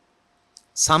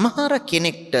 සමහර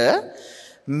කෙනෙක්ට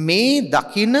මේ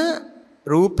දකින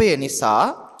රූපය නිසා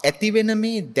ඇතිවෙන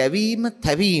මේ දැවීම,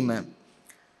 තැවීම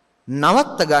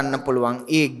නවත්ත ගන්න පුළුවන්.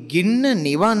 ඒ ගින්න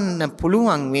නිවන්න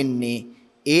පුළුවන් වෙන්නේ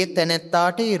ඒ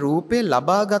තැනැත්තාට ඒ රූපය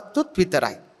ලබා ගත්තොත්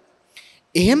විතරයි.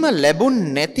 එහෙම ලැබුණ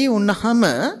නැති වුනහම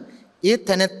ඒ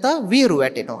තැනැත්තා වීරු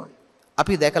වැටෙනවා.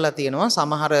 අපි දැකලා තියෙනවා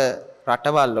සමහර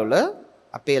රටවල් වල,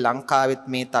 අපේ ලංකාවෙත්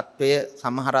මේ తත්වය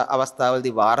සමහර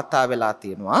අවස්ථාවලදී වාර්තා වෙලා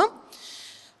තියෙනවා.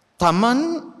 Taman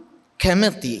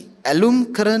කැමැති ඇලුම්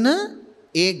කරන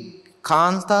ඒ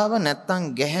කාන්තාව නැත්තම්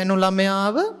ගැහැණු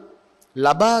ළමයාව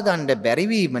ලබා ගන්න බැරි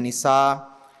වීම නිසා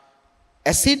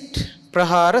ඇසිඩ්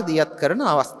ප්‍රහාර දියත් කරන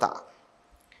අවස්ථා.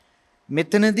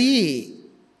 මෙතනදී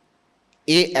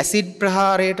ඒ ඇසිඩ්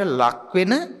ප්‍රහාරයට ලක්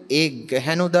වෙන ඒ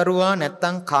ගැහැණු දරුවා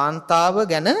නැත්තම් කාන්තාව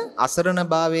ගැන,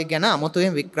 අසරණභාවය ගැන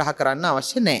අමුතුවෙන් විග්‍රහ කරන්න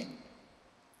අවශ්‍ය නැහැ.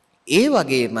 ඒ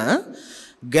වගේම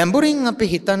ගැඹුරින් අපි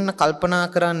හිතන්න කල්පනා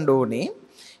කරන්න ඕනේ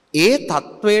ඒ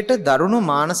තත්වයට දරුණු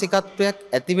මානසිකත්වයක්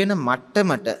ඇති වෙන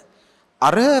මට්ටමට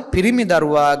අර පිරිමි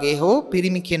දරුවාගේ හෝ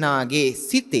පිරිමි කෙනාගේ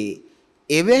සිතේ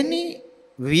එවැනි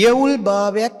වියවුල්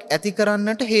භාවයක් ඇති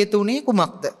කරන්නට හේතු වුණේ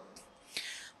කුමක්ද?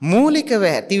 මූලිකව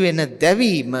ඇති වෙන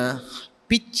දැවීම,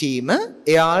 පිච්චීම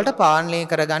එයාලට පාලනය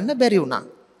කරගන්න බැරි වුණා.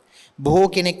 බොහෝ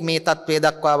කෙනෙක් මේ තත්වයේ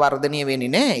දක්වා වර්ධනය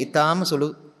වෙන්නේ නැහැ. ඊටාම සුළු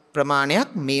ප්‍රමාණයක්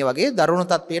මේ වගේ දරුණු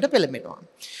තත්වයට පෙළඹෙනවා.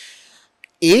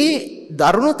 ඒ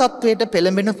දරුණු තත්වයට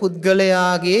පෙළඹෙන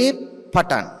පුද්ගලයාගේ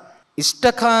පටන්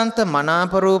ඉෂ්ඨකාන්ත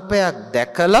මනාප රූපයක්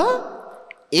දැකලා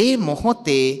ඒ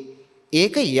මොහොතේ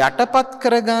ඒක යටපත්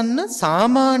කරගන්න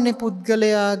සාමාන්‍ය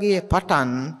පුද්ගලයාගේ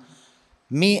පටන්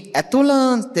මේ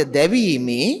ඇතුළාන්ත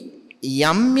දැවීමේ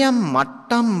යම් යම්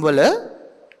මට්ටම් වල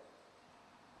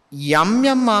යම්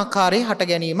යම් ආකාරයේ හට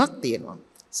ගැනීමක් තියෙනවා.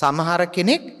 සමහර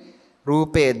කෙනෙක්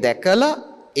රූපය දැකලා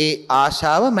ඒ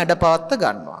ආශාව මැඩපවත්ත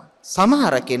ගන්නවා.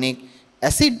 සමහර කෙනෙක්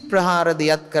ඇසිඩ් ප්‍රහාර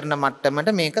දියත් කරන මට්ටමට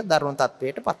මේක දරුණු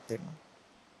තත්වයටපත් වෙනවා.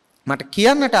 මට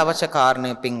කියන්නට අවශ්‍ය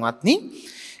කාරණය පින්වත්නි,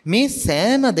 මේ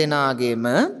සෑම දෙනාගේම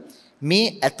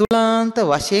මේ ඇතුළාන්ත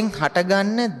වශයෙන්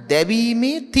හටගන්න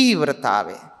දැවීමේ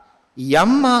තීව්‍රතාවය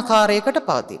යම් ආකාරයකට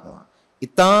පවතිනවා.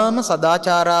 ඊටාම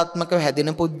සදාචාරාත්මකව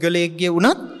හැදෙන පුද්ගලයෙක්ගේ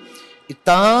වුණත්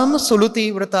ඊටාම සුළු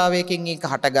තීව්‍රතාවයකින් ඒක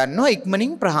හටගන්නවා,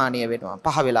 ඉක්මනින් ප්‍රහාණය වෙනවා,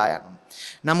 පහ වෙලා යනවා.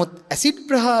 නමුත් ඇසිඩ්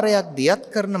ප්‍රහාරයක් දියත්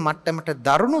කරන මට්ටමට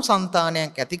දරුණු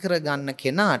సంతානයක් ඇති කරගන්න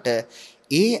කෙනාට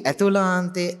ඒ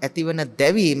ඇතුළාන්තයේ ඇතිවන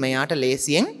දැවීම යාට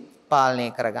ලේසියෙන් පාලනය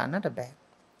කරගන්නට බෑ.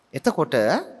 එතකොට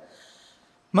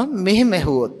මම මෙහෙම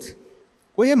ඇහුවොත්,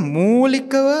 ඔය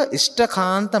මූලිකව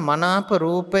ඉෂ්ඨකාන්ත මනාප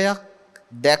රූපයක්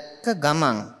දැක්ක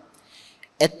ගමන්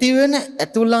ඇතිවෙන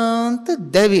ඇතුළාන්ත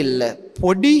දැවිල්ල,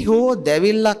 පොඩි හෝ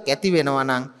දැවිල්ලක් ඇති වෙනවා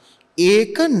නම්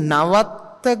ඒක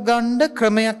නවත්ත ගන්න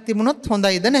ක්‍රමයක් තිබුණොත්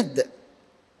හොඳයිද නැද්ද?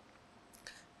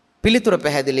 පිළිතුර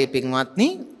පැහැදිලි පින්වත්නි.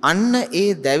 අන්න ඒ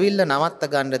දැවිල්ල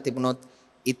නවත්ත ගන්න තිබුණොත්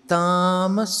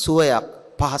ඊටාම සුවයක්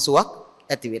පහසුවක්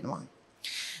ඇති වෙනවා.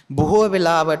 බොහෝ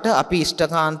වෙලාවට අපි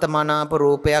ඉෂ්ඨකාන්ත මනාප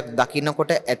රූපයක්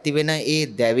දකිනකොට ඇතිවෙන ඒ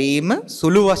දැවීම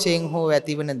සුළු වශයෙන් හෝ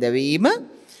ඇතිවෙන දැවීම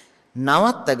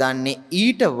නවත්ත ගන්නේ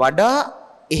ඊට වඩා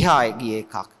එහා ගිය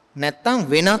එකක්. නැත්තම්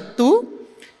වෙනත් වූ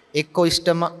එක්ක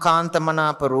ඉෂ්ඨකාන්ත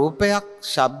මනාප රූපයක්,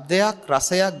 ශබ්දයක්,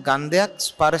 රසයක්, ගන්ධයක්,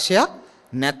 ස්පර්ශයක්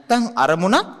නැත්තම්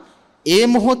අරමුණක් ඒ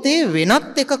මොහොතේ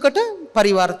වෙනත් එකකට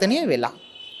පරිවර්තනය වෙලා.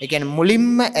 ඒ කියන්නේ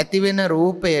මුලින්ම ඇතිවෙන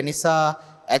රූපය නිසා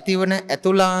ඇතිවන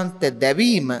ඇතුළාන්ත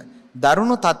දැවීම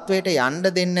දරුණු තත්වයට යන්න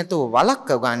දෙන්නේ නැතුව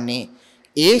වළක්වගන්නේ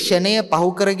ඒ ෂණය පහු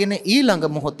කරගෙන ඊළඟ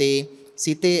මොහොතේ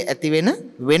සිතේ ඇතිවෙන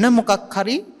වෙන මොකක්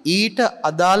හරි ඊට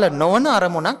අදාළ නොවන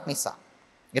අරමුණක් නිසා.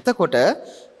 එතකොට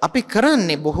අපි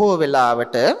කරන්නේ බොහෝ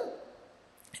වෙලාවට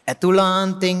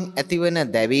ඇතුළාන්තෙන් ඇතිවෙන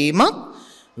දැවීමක්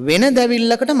වෙන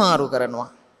දැවිල්ලකට මාරු කරනවා.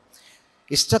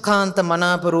 ඉෂ්ඨකාන්ත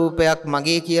මනාප රූපයක්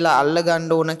මගේ කියලා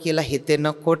අල්ලගන්න ඕන කියලා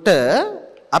හිතෙනකොට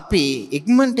අපි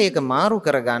ඉක්මනට ඒක මාරු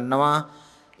කරගන්නවා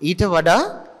ඊට වඩා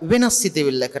වෙනස්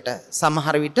සිතවිල්ලකට.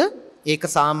 සමහර විට ඒක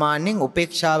සාමාන්‍යයෙන්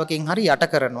උපේක්ෂාවකින් හරි යට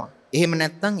කරනවා. එහෙම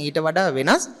නැත්නම් ඊට වඩා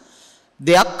වෙනස්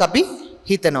දෙයක් අපි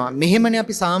හිතනවා. මෙහෙමනේ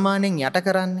අපි සාමාන්‍යයෙන් යට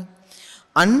කරන්නේ.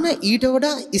 අන්න ඊට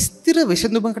වඩා ස්ථිර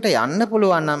විසඳුමකට යන්න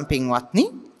පුළුවන් නම් පින්වත්නි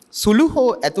සුළු හෝ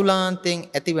ඇතුළාන්තයෙන්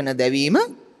ඇතිවන දැවීම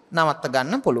නවත්ත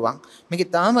ගන්න පුළුවන්. මේක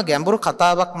තාම ගැඹුරු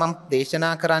කතාවක් මම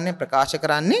දේශනා කරන්නේ ප්‍රකාශ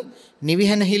කරන්නේ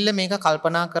නිවිහැනහිල්ල මේක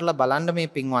කල්පනා කරලා බලන්න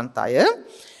මේ පින්වන්ත අය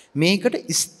මේකට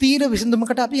ස්ථීර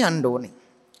විසඳුමකට අපි යන්න ඕනේ.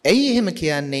 ඇයි එහෙම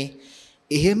කියන්නේ?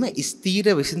 එහෙම ස්ථීර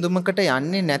විසඳුමකට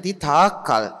යන්නේ නැති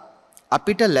තාක්කල්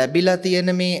අපිට ලැබිලා තියෙන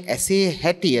මේ ඇසේ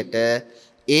හැටියට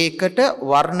ඒකට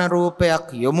වර්ණ රූපයක්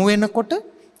යොමු වෙනකොට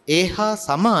ඒහා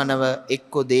සමානව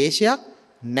එක්ක දේශයක්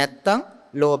නැත්තම්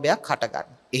ලෝභයක් හටගන්න.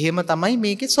 එහෙම තමයි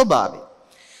මේකේ ස්වභාවය.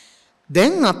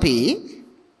 දැන් අපි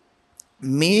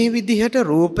මේ විදිහට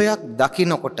රූපයක්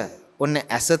දකිනකොට ඔන්න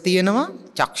ඇස තියෙනවා,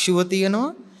 චක්ෂුව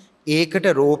තියෙනවා, ඒකට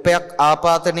රූපයක්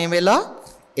ආපාතනය වෙලා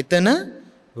එතන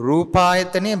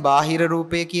රූපායතනේ බාහිර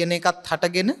රූපය කියන එකත්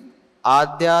හටගෙන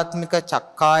ආධ්‍යාත්මික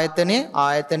චක්කායතනේ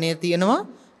ආයතනයේ තියෙනවා,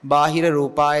 බාහිර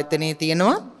රූපායතනයේ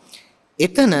තියෙනවා.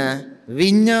 එතන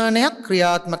විඥානයක්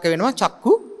ක්‍රියාත්මක වෙනවා,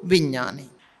 චක්කු විඥානය.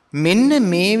 මෙන්න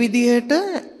මේ විදිහට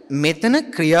මෙතන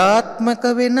ක්‍රියාත්මක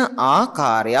වෙන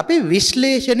ආකාරය අපි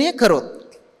විශ්ලේෂණය කරොත්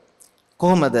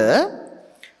කොහොමද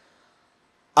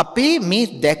අපි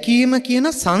මේ දැකීම කියන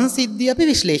සංසිද්ධිය අපි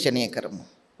විශ්ලේෂණය කරමු.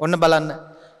 ඔන්න බලන්න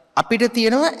අපිට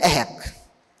තියෙනවා ඇහැක්.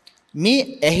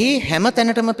 මේ ඇහි හැම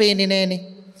තැනටම පේන්නේ නැහනේ.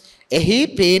 ඇහි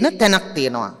පේන තැනක්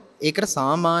තියෙනවා. ඒකට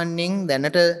සාමාන්‍යයෙන්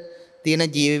දැනට තියෙන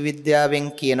ජීව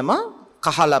විද්‍යාවෙන් කියනවා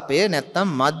කහලපය නැත්නම්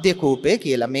මධ්‍ය කූපය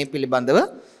කියලා. මේ පිළිබඳව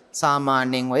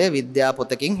සාමාන්‍යයෙන් ඔය විද්‍යා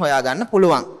පොතකින් හොයාගන්න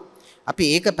පුළුවන්. අපි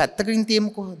ඒක පැත්තකින්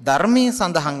තියමුකෝ. ධර්මයේ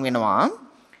සඳහන් වෙනවා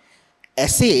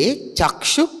ඇසේ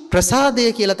චක්ෂු ප්‍රසාදය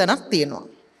කියලා තැනක් තියෙනවා.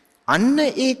 අන්න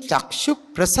ඒ චක්ෂු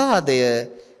ප්‍රසාදය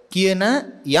කියන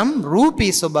යම්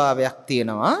රූපී ස්වභාවයක්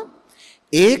තියෙනවා.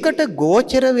 ඒකට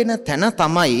ගෝචර වෙන තැන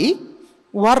තමයි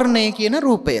වර්ණය කියන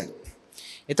රූපය.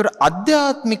 ඒතර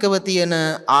අධ්‍යාත්මිකව තියෙන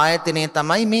ආයතනය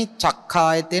තමයි මේ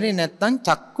චක්ඛායතනේ නැත්නම්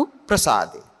චක්කු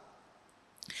ප්‍රසාදය.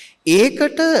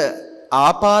 ඒකට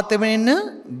ආපාත වෙන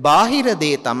බාහිර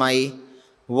දේ තමයි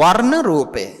වර්ණ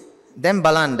රූපය. දැන්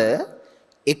බලන්න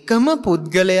එකම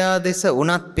පුද්ගලයා දෙස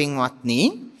උනත් පින්වත්නි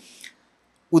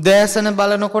උදෑසන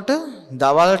බලනකොට,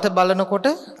 දවල්ට බලනකොට,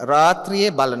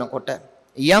 රාත්‍රියේ බලනකොට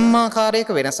යම් ආකාරයක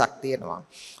වෙනසක් තියෙනවා.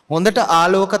 හොඳට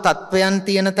ආලෝක තත්වයන්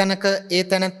තියෙන තැනක ඒ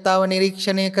තැනැත්තාව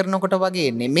නිරීක්ෂණය කරනකොට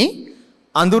වගේ නෙමෙයි,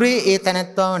 අඳුරේ ඒ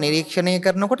තැනැත්තාව නිරීක්ෂණය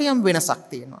කරනකොට යම් වෙනසක්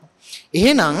තියෙනවා.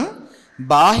 එහෙනම්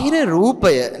බාහිර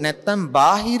රූපය නැත්තම්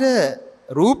බාහිර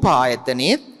රූපායතනෙ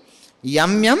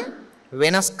යම් යම්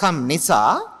වෙනස්කම්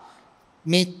නිසා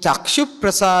මේ චක්ෂු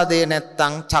ප්‍රසාදය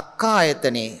නැත්තම්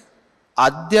චක්කායතනේ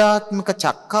ආධ්‍යාත්මික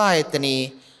චක්කායතනේ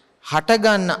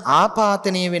හටගන්න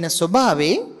ආපාතනය වෙන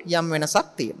ස්වභාවයේ යම් වෙනසක්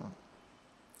තියෙනවා.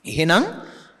 එහෙනම්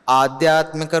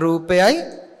ආධ්‍යාත්මික රූපයයි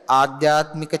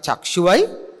ආධ්‍යාත්මික චක්ෂුවයි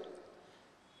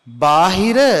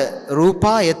බාහිර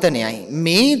රූපායතනයයි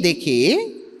මේ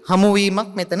දෙකේ හමුවීමක්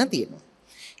මෙතන තියෙනවා.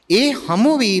 ඒ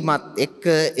හමුවීමත් එක්ක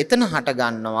එතන හට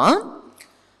ගන්නවා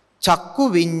චක්කු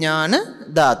විඥාන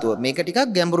ධාතුව. මේක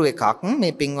ටිකක් ගැඹුරු එකක්.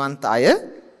 මේ පින්වන්ත අය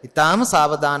ඊටාම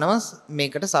සාවධානව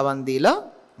මේකට සවන් දීලා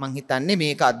මං හිතන්නේ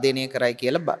මේක අධ්‍යයනය කරයි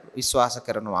කියලා විශ්වාස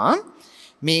කරනවා.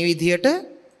 මේ විදිහට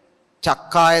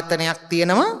චක්කායතනයක්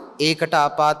තියෙනවා, ඒකට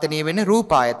ආපාතනීය වෙන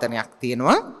රූපායතනයක්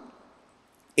තියෙනවා.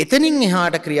 එතනින්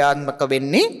එහාට ක්‍රියාත්මක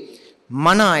වෙන්නේ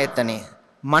මන ආයතනය.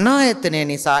 මන ආයතනය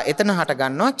නිසා එතන හට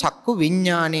ගන්නවා චක්කු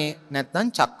විඥානයේ නැත්නම්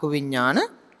චක්කු විඥාන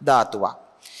ධාතුවක්.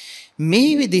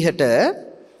 මේ විදිහට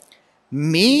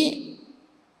මේ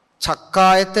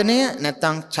චක්කායතනය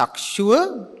නැත්නම් චක්ෂුව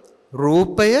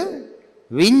රූපය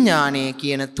විඥානය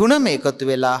කියන තුනම එකතු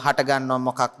වෙලා හට ගන්නවා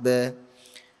මොකක්ද?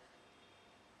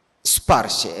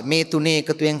 ස්පර්ශය. මේ තුනේ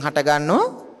එකතුවෙන් හට ගන්නවා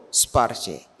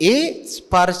ස්පර්ශය. ඒ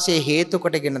ස්පර්ශය හේතු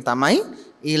කොටගෙන තමයි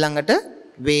ඊළඟට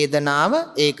වේදනාව,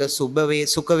 ඒක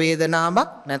සුඛ වේදනාවක්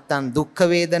නැත්නම් දුක්ඛ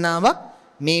වේදනාවක්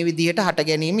මේ විදිහට හට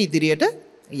ගැනීම ඉදිරියට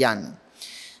යන්නේ.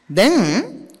 දැන්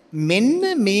මෙන්න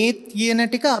මේ කියන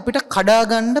ටික අපිට කඩා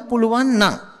ගන්න පුළුවන්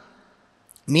නම්,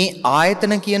 මේ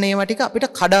ආයතන කියන ඒවා ටික අපිට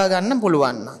කඩා ගන්න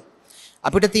පුළුවන් නම්,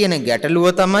 අපිට තියෙන ගැටලුව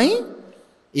තමයි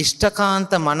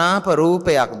ඉෂ්ඨකාන්ත මනාප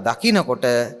රූපයක් දකිනකොට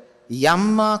යම්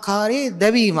ආකාරයේ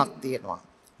දැවීමක් තියෙනවා,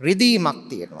 රිදීමක්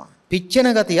තියෙනවා, පිච්චෙන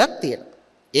ගතියක් තියෙනවා.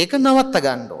 ඒක නවත්ත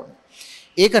ගන්න ඕනේ.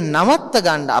 ඒක නවත්ත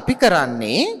ගන්න අපි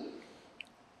කරන්නේ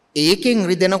ඒකෙන්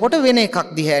රිදෙනකොට වෙන එකක්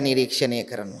දිහා නිරීක්ෂණය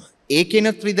කරනවා.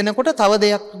 ඒකෙනුත් රිදෙනකොට තව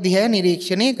දෙයක් දිහා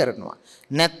නිරීක්ෂණය කරනවා.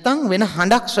 නැත්තම් වෙන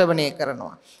හඬක් ශ්‍රවණය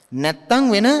කරනවා. නැත්තම්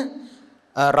වෙන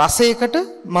රසයකට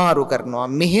මාරු කරනවා.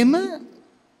 මෙහෙම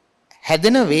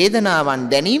හැදෙන වේදනාවන්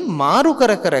දැනීම මාරු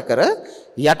කර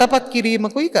යටපත්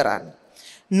කිරීමකුයි කරන්නේ.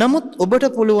 නමුත් ඔබට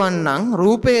පුළුවන් නම්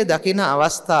රූපය දකින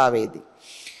අවස්ථාවේදී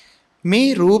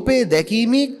මේ රූපය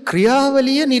දැකීමේ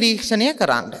ක්‍රියාවලිය නිරීක්ෂණය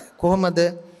කරන්න. කොහොමද?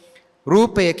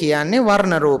 රූපය කියන්නේ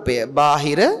වර්ණ රූපය.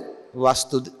 බාහිර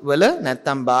වස්තු වල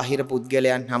නැත්තම් බාහිර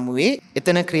පුද්ගලයන් හමුවේ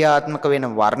එතන ක්‍රියාත්මක වෙන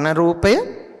වර්ණ රූපය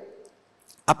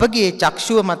අපගේ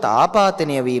චක්ෂුව මත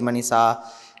ආපාතනය වීම නිසා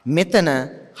මෙතන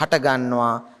හට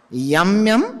ගන්නවා යම්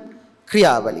යම්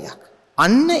ක්‍රියාවලියක්.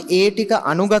 අන්න ඒ ටික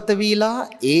අනුගත වීලා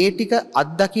ඒ ටික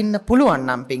අත්දකින්න පුළුවන්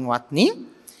නම් පින්වත්නි,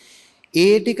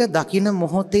 ඒ ටික දකින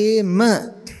මොහොතේම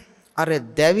අර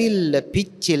දැවිල්ල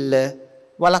පිච්චිල්ල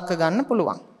වළක්ව ගන්න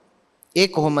පුළුවන්. ඒ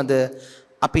කොහොමද?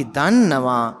 අපි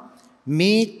දන්නවා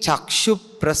මේ චක්ෂු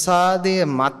ප්‍රසාදය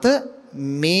මත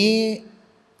මේ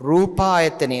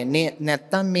රූපායතනය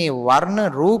නැත්තම් මේ වර්ණ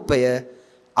රූපය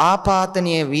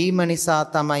ආපාතනය වීම නිසා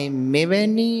තමයි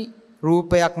මෙවැනි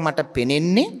රූපයක් මට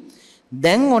පෙනෙන්නේ.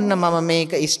 දැන් ඔන්න මම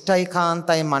මේක ඉෂ්ටයි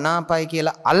කාන්තයි මනාපයි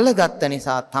කියලා අල්ලගත්ත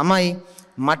නිසා තමයි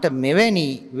මට මෙවැනි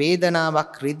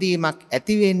වේදනාවක් රිදීමක්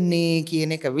ඇති වෙන්නේ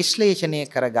කියන එක විශ්ලේෂණය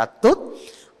කරගත්තොත්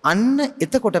අන්න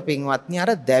එතකොට පින්වත්නි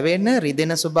අර දැවෙන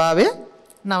රිදෙන ස්වභාවය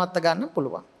නවත්ත ගන්න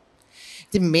පුළුවන්.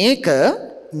 ඉතින් මේක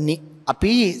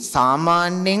අපි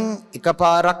සාමාන්‍යයෙන්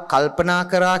එකපාරක් කල්පනා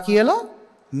කරා කියලා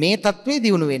මේ தત્ත්වය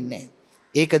දියුණු වෙන්නේ නැහැ.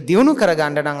 ඒක දියුණු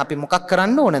කරගන්න නම් අපි මොකක්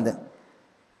කරන්න ඕනද?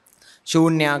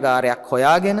 ශූන්‍යාගාරයක්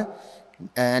හොයාගෙන,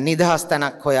 නිදහස්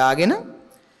තැනක් හොයාගෙන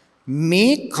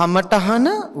මේ කමඨහන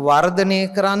වර්ධනය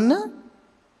කරන්න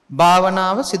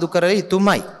භාවනාව සිදු කර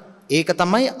යුතුමයි. ඒක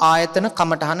තමයි ආයතන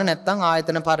කමඨහන නැත්නම්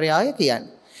ආයතන පර්යාය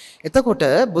කියන්නේ. එතකොට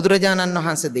බුදුරජාණන්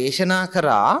වහන්සේ දේශනා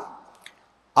කරා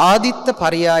ආදිත්ත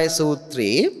පර්යාය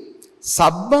සූත්‍රයේ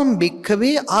සබ්බම්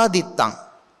භික්ඛවේ ආදිත්තං.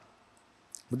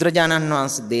 බුදුරජාණන්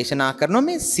වහන්සේ දේශනා කරනවා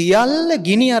මේ සියල්ල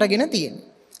ගිනි අරගෙන තියෙන්නේ.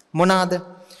 මොනවාද?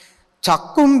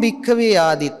 චක්කුම් භික්ඛවේ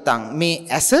ආදිත්තං, මේ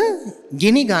ඇස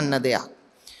ගිනි ගන්න දෙයක්.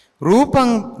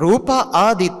 රූපා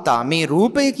ආදිත්තා, මේ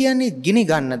රූපය කියන්නේ ගිනි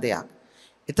ගන්න දෙයක්.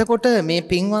 එතකොට මේ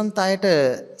පින්වන්ත අයට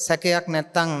සැකයක්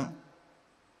නැත්තම්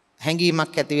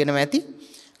හැඟීමක් ඇති වෙනවා ඇති.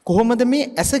 කොහොමද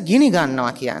මේ ඇස ගිනි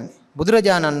ගන්නවා කියන්නේ?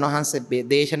 බුදුරජාණන් වහන්සේ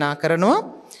දේශනා කරනවා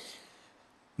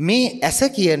මේ ඇස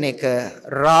කියන එක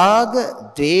රාග,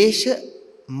 ද්වේෂ,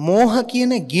 මෝහ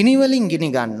කියන ගිනි වලින් ගිනි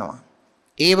ගන්නවා.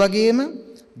 ඒ වගේම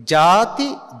ජාති,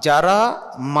 ජරා,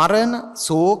 මරණ,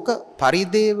 ශෝක,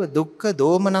 පරිදේව, දුක්ඛ,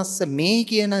 දෝමනස්ස මේ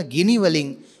කියන ගිනි වලින්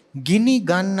ගිනි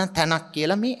ගන්න තැනක්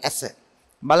කියලා මේ ඇස.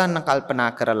 බලන්න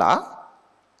කල්පනා කරලා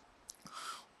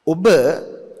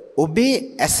ඔබේ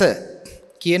ඇස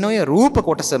කියන ඔය රූප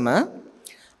කොටසම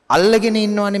අල්ලගෙන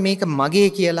ඉන්නවනේ මේක මගේ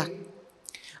කියලා.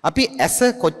 අපි ඇස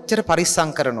කොච්චර පරිස්සම්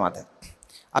කරනවද?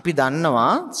 අපි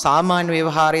දන්නවා සාමාන්‍ය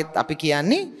ව්‍යවහාරයේත් අපි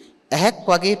කියන්නේ ඇහැක්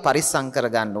වගේ පරිස්සම්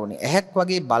කරගන්න ඕනේ, ඇහැක්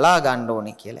වගේ බලා ගන්න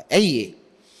ඕනේ කියලා. ඇයි ඒ?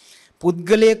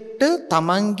 පුද්ගලයෙක්ට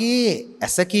තමන්ගේ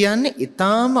ඇස කියන්නේ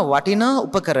ඊටාම වටිනා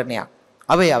උපකරණයක්,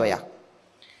 අවයවයක්,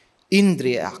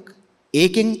 ඉන්ද්‍රියක්.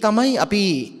 ඒකෙන් තමයි අපි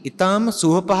ඊටාම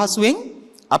සුව පහසුවෙන්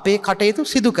අපේ කටයුතු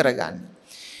සිදු කරගන්නේ.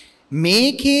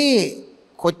 මේකේ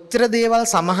කොච්චර දේවල්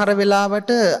සමහර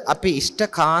වෙලාවට අපි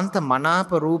ඉෂ්ඨකාන්ත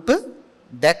මනාප රූප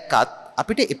දැක්කත්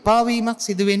අපිට එපා වීමක්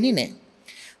සිදු වෙන්නේ නැහැ.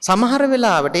 සමහර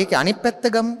වෙලාවට ඒක අනිත් පැත්ත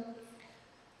ගමු.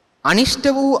 අනිෂ්ට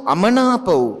වූ, අමනාප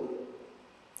වූ,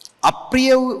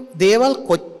 අප්‍රිය වූ දේවල්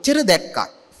කොච්චර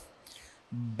දැක්කත්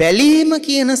බැලීම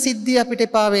කියන සිද්ධිය අපිට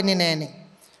එපා වෙන්නේ නැහනේ.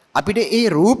 අපිට ඒ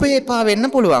රූපය එපා වෙන්න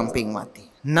පුළුවන් පින්වත්නි.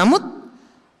 නමුත්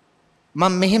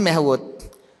මම මෙහෙම ඇහුවොත්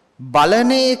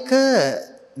බලන එක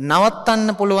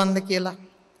නවත්තන්න පුළුවන්ද කියලා?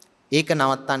 ඒක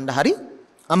නවත්තන්න හරි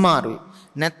අමාරුයි.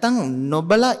 නැත්තම්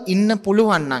නොබලා ඉන්න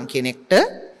පුළුවන් නම් කෙනෙක්ට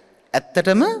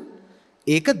ඇත්තටම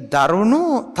ඒක දරුණු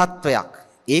තත්වයක්.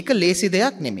 ඒක ලේසි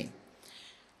දෙයක් නෙමෙයි.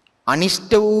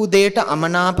 අනිෂ්ට වූ දෙයට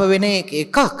අමනාප වෙන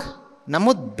එකක්.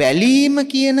 නමුත් බැලීම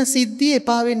කියන සිද්ධිය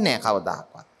එපා වෙන්නේ නැහැ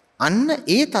කවදාකවත්. අන්න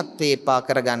ඒ தත්ත්වේ එපා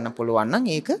කරගන්න පුළුවන් නම්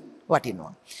ඒක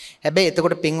වටිනවා. හැබැයි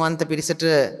එතකොට පින්වන්ත පිරිසට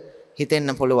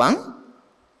හිතෙන්න පුළුවන්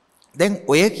දැන්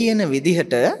ඔය කියන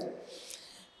විදිහට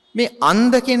මේ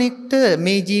අන්ධ කෙනෙක්ට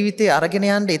මේ ජීවිතේ අරගෙන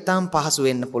යන්න ඉතාම පහසු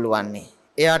වෙන්න පුළුවන් නේ.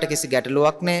 එයාට කිසි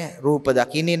ගැටලුවක් නැහැ. රූප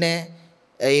දකින්නේ නැහැ.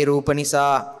 ඒ රූප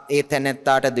නිසා ඒ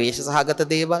තැනැත්තාට ද්වේෂ සහගත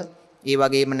දේවල්, ඒ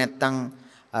වගේම නැත්තම්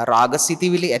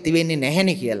රාගසිතවිලි ඇති වෙන්නේ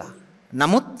නැහෙනේ කියලා.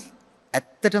 නමුත්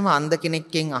ඇත්තටම අන්ධ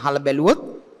කෙනෙක්ගෙන් අහලා බැලුවොත්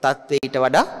තත්ත්වය ඊට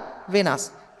වඩා වෙනස්.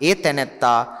 ඒ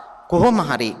තැනැත්තා කොහොම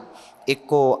හරි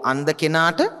එක්කෝ අන්ධ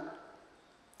කෙනාට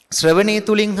ශ්‍රවණය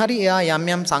තුලින් හරි එයා යම්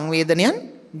යම් සංවේදනයන්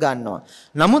ගන්නවා.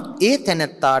 නමුත් ඒ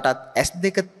තැනැත්තාටත් S2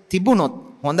 තිබුණොත්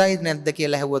හොඳයි නැද්ද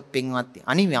කියලා ඇහුවොත් පින්වත්නි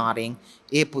අනිවාර්යෙන්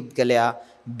ඒ පුද්ගලයා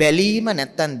බැලීම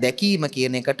නැත්තම් දැකීම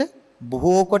කියන එකට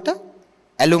බොහෝ කොට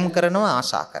ඇලුම් කරනවා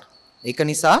ආශා කරනවා. ඒක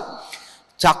නිසා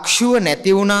චක්ෂුව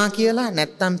නැති වුණා කියලා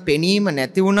නැත්තම් පෙනීම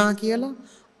නැති වුණා කියලා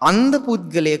අන්ධ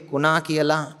පුද්ගලයෙක් වුණා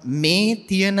කියලා මේ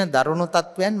තියෙන දරුණු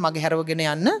තත්වයන් මගේ හැරවගෙන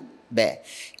යන්න බෑ.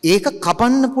 ඒක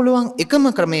කපන්න පුළුවන් එකම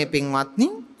ක්‍රමය පින්වත්නි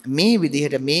මේ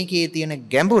විදිහට මේකේ තියෙන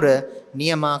ගැඹුර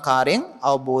නියමාකාරයෙන්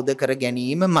අවබෝධ කර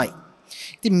ගැනීමමයි.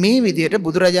 ඉතින් මේ විදිහට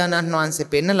බුදුරජාණන් වහන්සේ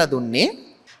පෙන්වලා දුන්නේ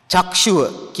චක්ෂුව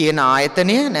කියන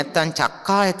ආයතනය නැත්තම්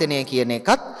චක්කායතනය කියන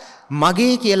එකත්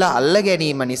මගේ කියලා අල්ල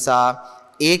ගැනීම නිසා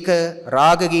ඒක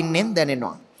රාගගින්නෙන්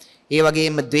දැනෙනවා. ඒ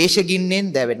වගේම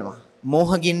ද්වේෂගින්නෙන් දැවෙනවා.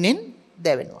 මෝහගින්නෙන්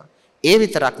දැවෙනවා. ඒ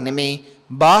විතරක් නෙමෙයි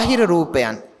බාහිර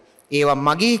රූපයන් ඒවා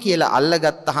මගේ කියලා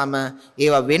අල්ලගත්තාම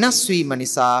ඒවා වෙනස් වීම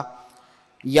නිසා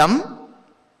යම්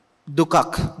දුකක්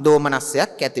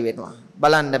දෝමනස්සයක් ඇති වෙනවා.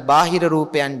 බලන්න බාහිර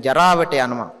රූපයන් ජරාවට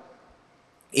යනවා.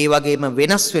 ඒ වගේම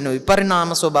වෙනස් වෙන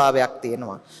විපරිණාම ස්වභාවයක්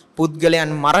තියෙනවා.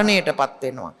 පුද්ගලයන් මරණයටපත්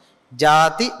වෙනවා.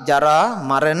 ජාති ජරා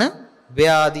මරණ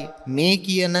ව්‍යාධි මේ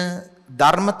කියන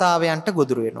ධර්මතාවයන්ට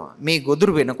ගොදුරු වෙනවා. මේ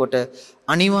ගොදුරු වෙනකොට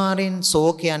අනිවාර්යෙන්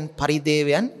ශෝකයන්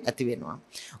පරිදේවයන් ඇති වෙනවා.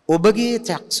 ඔබගේ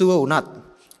චක්ෂුව උනත්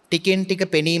ටිකෙන් ටික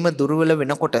පෙනීම දුර්වල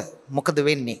වෙනකොට මොකද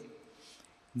වෙන්නේ?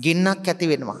 ගින්නක් ඇති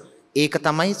වෙනවා. ඒක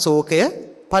තමයි ශෝකය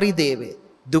පරිදේවය,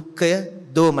 දුක්ඛය,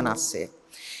 දෝමනස්සය.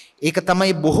 ඒක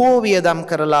තමයි බොහෝ වියදම්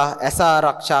කරලා ඇස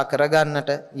ආරක්ෂා කරගන්නට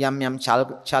යම් යම්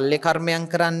ශල්‍ය කර්මයන්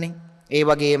කරන්නේ. ඒ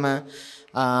වගේම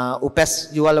උපැස්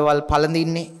යුවලවල්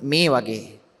පළඳින්නේ මේ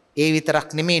වගේ. ඒ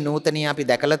විතරක් නෙමේ නූතනීය අපි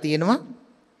දැකලා තියෙනවා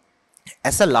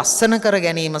ඇස ලස්සන කර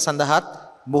ගැනීම සඳහාත්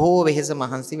බොහෝ වෙහෙස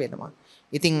මහන්සි වෙනවා.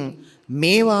 ඉතින්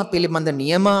මේවා පිළිබඳ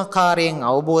නියමාකාරයෙන්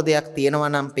අවබෝධයක් තියෙනවා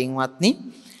නම් පින්වත්නි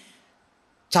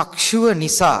චක්ෂුව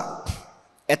නිසා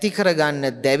ඇති කරගන්න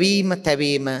දැවීම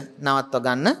තැවීම නවත්ව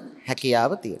ගන්න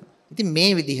හැකියාව තියෙනවා. ඉතින්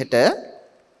මේ විදිහට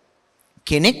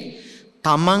කෙනෙක්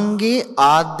තමන්ගේ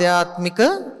ආධ්‍යාත්මික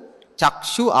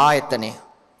චක්ෂු ආයතනය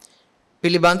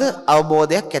පිළිබඳ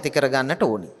අවබෝධයක් ඇති කරගන්නට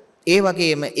ඕනේ. ඒ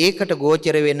වගේම ඒකට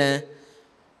ගෝචර වෙන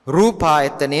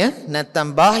රූපායතනය නැත්තම්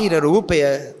බාහිර රූපය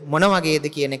මොන වගේද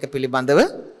කියන එක පිළිබඳව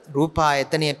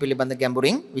රූපායතනය පිළිබඳ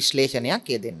ගැඹුරින් විශ්ලේෂණයක්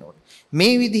යෙදෙන්න ඕනේ.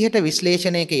 මේ විදිහට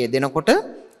විශ්ලේෂණයක යෙදෙනකොට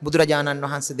බුදුරජාණන්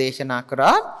වහන්සේ දේශනා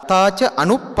කරා තාච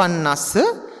අනුප්පන්නස්ස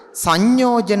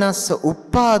සංයෝජනස්ස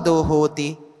උප්පාදෝ හෝති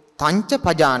තංච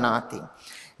පජානාති.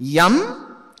 යම්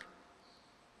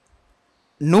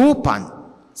නූපන්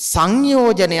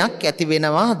සංයෝජනයක් ඇති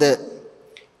වෙනවාද?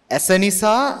 ඇස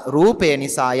නිසා රූපය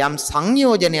නිසා යම්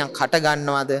සංයෝජනයක් හට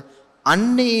ගන්නවාද?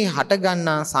 අන්නේ හට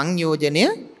ගන්නා සංයෝජනය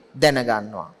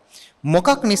දැනගන්නවා.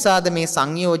 මොකක් නිසාද මේ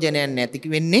සංයෝජනයන් නැති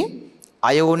වෙන්නේ?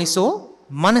 අයෝනිසෝ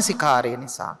මනසිකාරය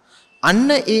නිසා. අන්න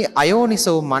ඒ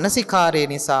අයෝනිසෝ මනසිකාරය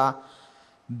නිසා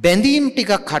බැඳීම්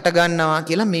ටිකක් හට ගන්නවා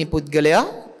කියලා මේ පුද්ගලයා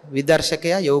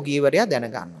විදර්ශකයා යෝගීවරයා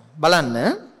දැනගන්නවා. බලන්න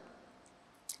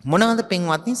මොනවාද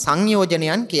පින්වත්නි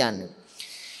සංයෝජනයන් කියන්නේ?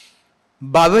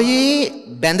 භවයේ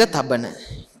බැඳ තබන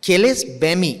කෙලෙස්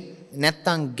බැමි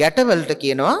නැත්තම් ගැටවලට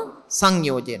කියනවා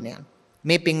සංයෝජනයන්.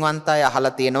 මේ පින්වන්ත අය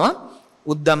අහලා තියෙනවා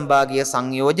උද්දම්භාගිය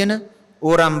සංයෝජන,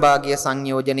 ඕරම්භාගිය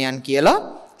සංයෝජනයන් කියලා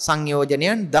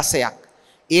සංයෝජනයන් 10ක්.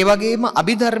 ඒ වගේම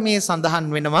අභිධර්මයේ සඳහන්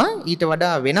වෙනවා ඊට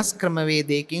වඩා වෙනස්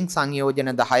ක්‍රමවේදයකින් සංයෝජන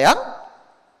 10ක්.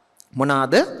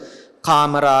 මොනවාද?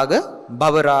 කාමරාග,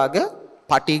 භවරාග,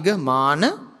 පටිඝ, මාන,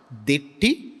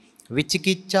 දිට්ඨි,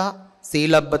 විචිකිච්ඡා,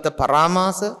 සීලබ්බත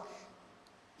පරාමාස,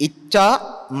 ඉච්ඡා,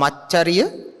 මච්චරිය,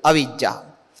 අවිජ්ජා.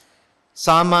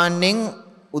 සාමාන්‍යයෙන්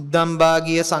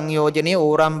උද්දම්භාගීය සංයෝජනය,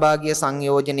 ඕරම්භාගීය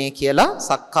සංයෝජනය කියලා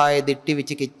සක්කාය දිට්ඨි,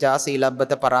 විචිකිච්ඡා,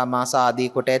 සීලබ්බත, පරාමාස ආදී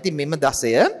කොට ඇති මෙම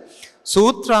 10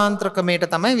 සූත්‍රාන්තර ක්‍රමයට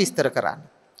තමයි විස්තර කරන්නේ.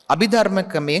 අභිධර්ම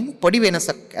ක්‍රමයෙන් පොඩි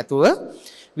වෙනසක් ඇතුව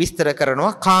විස්තර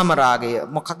කරනවා කාමරාගය.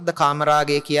 මොකක්ද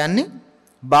කාමරාගය කියන්නේ?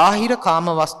 බාහිර කාම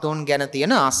වස්තුන් ගැන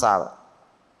තියෙන ආසාව.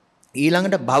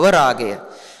 ඊළඟට භවරාගය.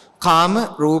 කාම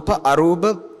රූප අරූප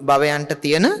භවයන්ට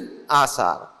තියෙන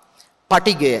ආසාව.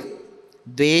 පටිඝය.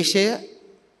 ද්වේෂය,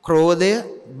 ක්‍රෝධය,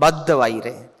 බද්ධ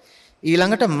වෛරය.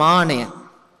 ඊළඟට මානය.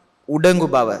 උඩඟු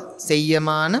බව,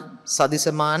 සෙය්‍යමාන,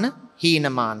 සදිසමාන,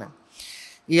 හීනමාන.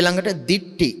 ඊළඟට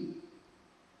දිට්ඨි.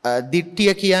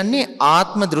 දිට්ඨිය කියන්නේ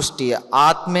ආත්ම දෘෂ්ටිය.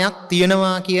 ආත්මයක්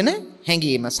තියෙනවා කියන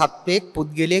හැඟීම. සත්වයක්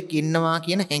පුද්ගලයෙක් ඉන්නවා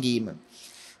කියන හැඟීම.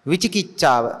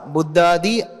 විචිකිච්ඡාව. බුද්ධ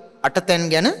ආදී අටතැන්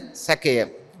ගැන සැකය.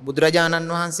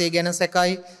 බුදුරජාණන් වහන්සේ ගැන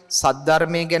සැකයි,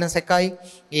 සද්ධර්මයේ ගැන සැකයි,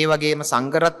 ඒ වගේම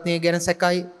සංඝ රත්නය ගැන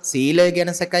සැකයි, සීලය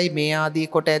ගැන සැකයි, මේ ආදී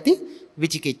කොට ඇති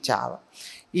විචිකිච්ඡාව.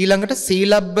 ඊළඟට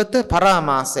සීලබ්බත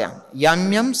පරාමාසයන්. යම්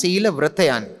යම් සීල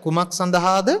වෘතයන් කුමක්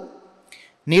සඳහාද?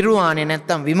 නිර්වාණය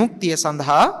නැත්තම් විමුක්තිය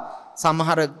සඳහා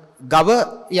සමහර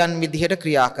ගවයන් විදිහට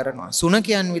ක්‍රියා කරනවා,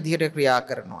 සුනකයන් විදිහට ක්‍රියා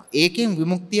කරනවා. ඒකෙන්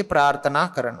විමුක්තිය ප්‍රාර්ථනා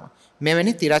කරනවා.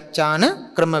 මෙවැනි තිරච්ඡාන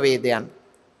ක්‍රමවේදයන්.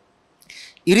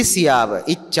 ඉරිසියාව,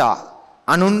 ඉච්ඡා,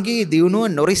 අනුන්ගේ දියුණුව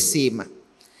නොරිස්සීම.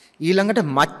 ඊළඟට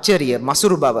මච්චරිය,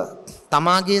 මසුරු බව,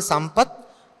 තමාගේ සම්පත්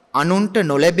අනුන්ට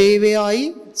නොලැබේවේයි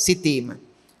සිතීම.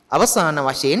 අවසාන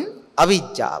වශයෙන්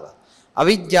අවිජ්ජාව.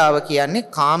 අවිජ්ජාව කියන්නේ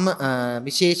කාම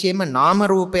විශේෂයෙන්ම නාම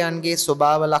රූපයන්ගේ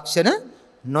ස්වභාව ලක්ෂණ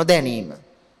නොදැනීම,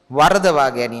 වර්ධවා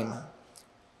ගැනීම.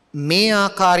 මේ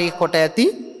ආකාරයේ කොට ඇති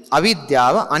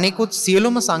අවිද්‍යාව අනිකුත්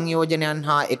සියලුම සංයෝජනයන්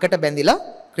හා එකට බැඳිලා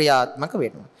ක්‍රියාත්මක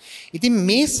වෙනවා. ඉතින්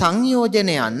මේ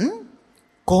සංයෝජනයන්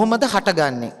කොහොමද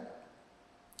හටගන්නේ?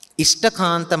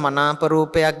 ඉෂ්ඨකාන්ත මනාප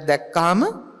රූපයක් දැක්කාම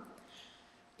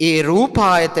ඒ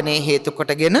රූපායතනයේ හේතු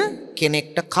කොටගෙන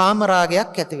කෙනෙක්ට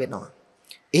කාමරාගයක් ඇති වෙනවා.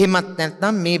 එහෙමත්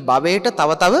නැත්නම් මේ භවයට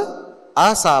තව තව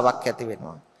ආසාවක් ඇති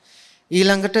වෙනවා.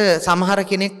 ඊළඟට සමහර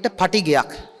කෙනෙක්ට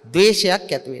පටිඝයක්,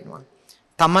 ද්වේෂයක් ඇති වෙනවා.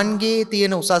 Tamanගේ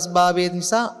තියෙන උසස්භාවය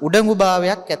නිසා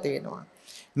උඩඟුභාවයක් ඇති වෙනවා.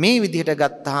 මේ විදිහට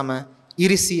ගත්තාම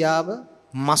ඉරිසියාව,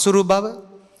 මසුරු බව,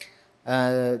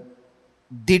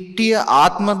 දිට්ඨිය,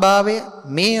 ආත්මභාවය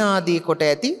මේ ආදී කොට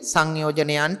ඇති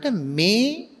සංයෝජනයන්ට මේ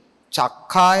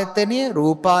චක්ඛායතනය,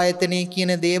 රූපායතනය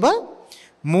කියන දේවල්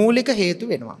මූලික හේතු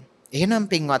වෙනවා. එහෙනම්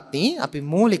පින්වත්නි, අපි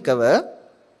මූලිකව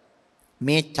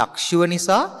මේ චක්ෂුව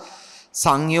නිසා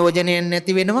සංයෝජනයන්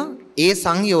නැති වෙනවා. ඒ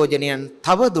සංයෝජනයන්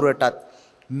තව දුරටත්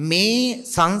මේ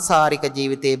සංසාරික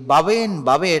ජීවිතේ භවයෙන්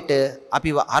භවයට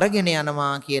අපිව අරගෙන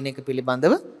යනවා කියන එක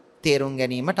පිළිබඳව තේරුම්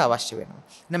ගැනීමට අවශ්‍ය වෙනවා.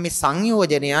 එහෙනම් මේ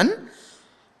සංයෝජනයන්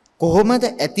කොහොමද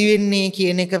ඇති වෙන්නේ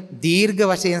කියන එක දීර්ඝ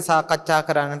වශයෙන් සාකච්ඡා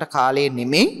කරන්නට කාලය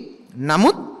නෙමෙයි.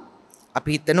 නමුත් අපි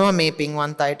හිතනවා මේ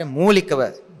පින්වන්ත අයට මූලිකව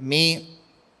මේ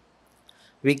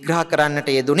විග්‍රහ කරන්නට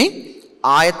යෙදුනේ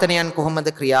ආයතනයන් කොහොමද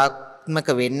ක්‍රියාත්මක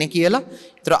වෙන්නේ කියලා.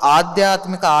 ඒතර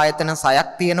ආධ්‍යාත්මික ආයතන 6ක්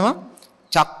තියෙනවා.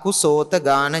 චක්කු, සෝත,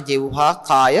 ගාන, ජීවහා,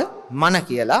 කාය, මන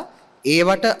කියලා.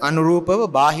 ඒවට අනුරූපව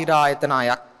බාහිර ආයතන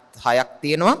 6ක්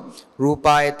තියෙනවා.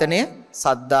 රූපායතනය,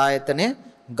 සද්ධායතනය,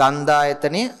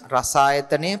 ගන්ධායතනය,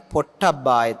 රසායතනය,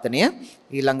 පොට්ටබ්බායතනය,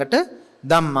 ඊළඟට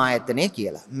ධම්මායතනය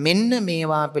කියලා. මෙන්න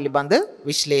මේවා පිළිබඳ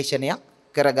විශ්ලේෂණයක්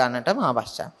කරගන්නටම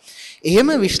අවශ්‍යයි. එහෙම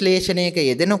විශ්ලේෂණයක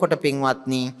යෙදෙනකොට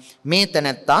පින්වත්නි, මේ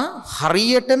තැනැත්තා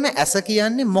හරියටම ඇස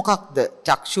කියන්නේ මොකක්ද,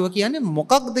 චක්ෂුව කියන්නේ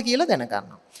මොකක්ද කියලා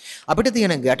දැනගන්නවා. අපිට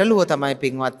තියෙන ගැටලුව තමයි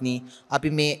පින්වත්නි, අපි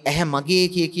මේ ඇහැ මගේ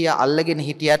කිය අල්ලගෙන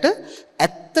හිටියට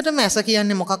ඇත්තටම ඇස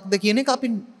කියන්නේ මොකක්ද කියන එක අපි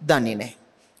දන්නේ නැහැ.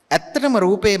 ඇත්තටම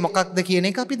රූපේ මොකක්ද කියන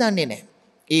එක අපි දන්නේ නැහැ.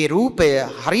 ඒ රූපය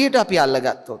හරියට අපි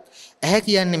අල්ලගත්තොත් ඇහැ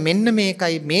කියන්නේ මෙන්න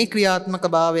මේකයි, මේ ක්‍රියාත්මක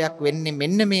භාවයක් වෙන්නේ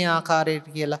මෙන්න මේ ආකාරයට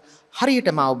කියලා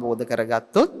හරියටම අවබෝධ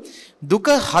කරගත්තොත් දුක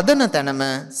හදන තැනම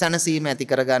සැනසීම ඇති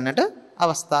කරගන්නට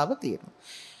අවස්ථාව තියෙනවා.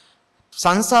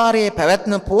 සංසාරයේ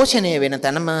පැවැත්ම පෝෂණය වෙන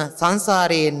තැනම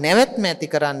සංසාරයේ නැවැත්ම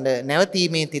ඇතිකරන්න,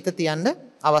 නැවතීමේ තිත තියන්න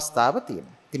අවස්ථාව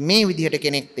තියෙනවා. ඉතින් මේ විදිහට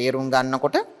කෙනෙක් තේරුම්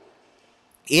ගන්නකොට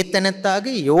ඒ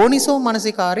තැනත්තාගේ යෝනිසෝ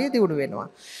මනසිකාරය දියුණු වෙනවා.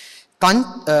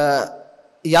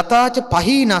 යතාච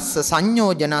පහීනස්ස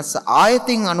සංයෝජනස්ස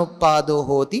ආයතින් අනුපාදෝ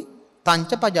හෝති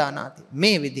තංච පජානාති.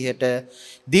 මේ විදිහට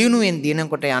දියුණුවෙන්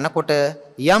දිනකොට යනකොට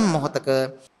යම් මොහතක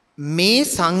මේ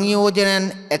සංයෝජනයන්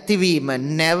ඇතිවීම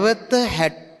නැවත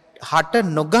හට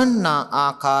නොගන්නා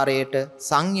ආකාරයට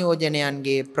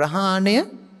සංයෝජනයන්ගේ ප්‍රහාණය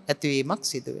ඇතිවීමක්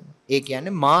සිදු වෙනවා. ඒ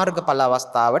කියන්නේ මාර්ගඵල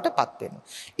අවස්ථාවටපත් වෙනවා.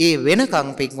 ඒ වෙනකම්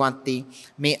පින්වත්නි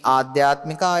මේ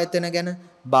ආධ්‍යාත්මික ආයතන ගැන,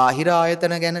 බාහිර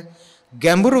ආයතන ගැන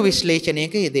ගැඹුරු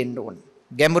විශ්ලේෂණයක යෙදෙන්න ඕනේ.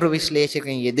 ගැඹුරු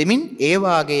විශ්ලේෂණයකින් යෙදෙමින් ඒ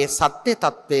වාගේ සත්‍ය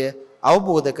తත්වය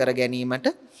අවබෝධ කර ගැනීමට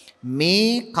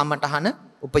මේ කමඨහන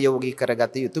උපයෝගී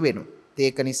කරගත යුතු වෙනවා.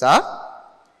 ඒක නිසා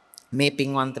මේ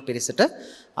පින්වන්ත පිරිසට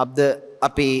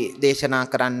අපි දේශනා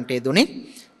කරන්නට යෙදුනේ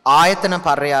ආයතන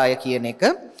පර්යාය කියන එක.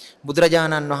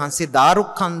 බුදුරජාණන් වහන්සේ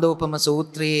දාරුක්ඛන්දෝපම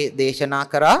සූත්‍රයේ දේශනා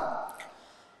කරා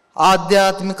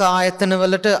ආධ්‍යාත්මික ආයතන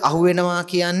වලට අහු වෙනවා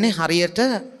කියන්නේ හරියට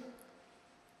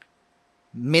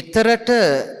මෙතරට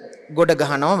ගොඩ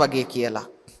ගහනවා වගේ කියලා.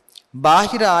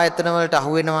 බාහිර ආයතන වලට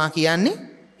අහු වෙනවා කියන්නේ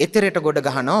එතරට ගොඩ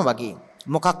ගහනවා වගේ.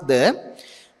 මොකක්ද?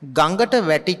 ගඟට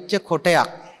වැටිච්ච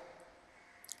කොටයක්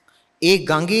ඒ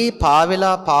ගඟේ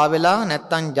පාවෙලා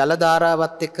නැත්තම් ජල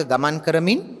ධාරාවත් එක්ක ගමන්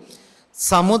කරමින්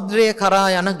සමුද්‍රය කරා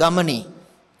යන ගමනේ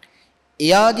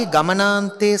එයාගේ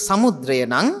ගමනාන්තයේ සමුද්‍රය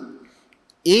නම්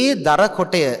ඒ දර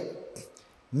කොටය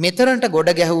මෙතරට ගොඩ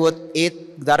ගැහුවොත් ඒ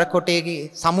දර කොටයේ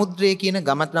සමුද්‍රය කියන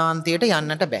ගමනාන්තයට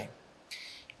යන්නට බෑ.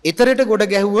 ඊතරට ගොඩ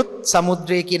ගැහුවොත්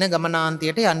සමුද්‍රය කියන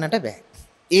ගමනාන්තයට යන්නට බෑ.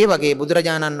 ඒ වගේ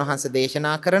බුදුරජාණන් වහන්සේ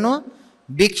දේශනා කරනවා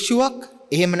භික්ෂුවක්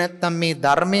එහෙම නැත්නම් මේ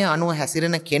ධර්මය අනුව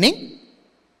හැසිරෙන කෙනෙක්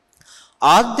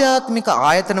ආධ්‍යාත්මික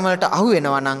ආයතන වලට අහු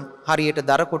වෙනවා නම් හරියට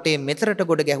දර කොටේ මෙතරට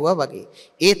ගොඩ ගැහුවා වගේ.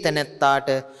 ඒ තැනැත්තාට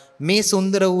මේ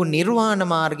සුන්දර වූ නිර්වාණ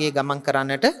මාර්ගයේ ගමන්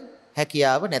කරන්නට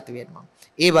හැකියාව නැති වෙනවා.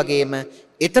 ඒ වගේම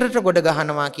ඊතරට ගොඩ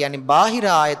ගහනවා කියන්නේ බාහිර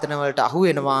ආයතන වලට අහු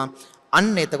වෙනවා.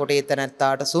 අන්න එතකොට ඒ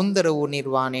තැනැත්තාට සුන්දර වූ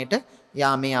නිර්වාණයට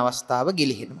යාමේ අවස්ථාව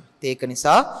ගිලිහෙනවා. ඒක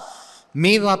නිසා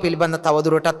මේවා පිළිබඳ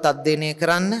තවදුරටත් අධ්‍යයනය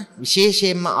කරන්න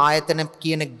විශේෂයෙන්ම ආයතන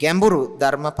කියන ගැඹුරු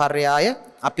ධර්මපර්යාය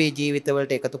අපේ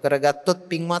ජීවිතවලට එකතු කරගත්තොත්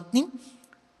පින්වත්නි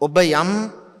ඔබ යම්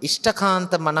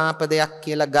ඉෂ්ඨකාන්ත මනාප දෙයක්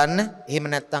කියලා ගන්න එහෙම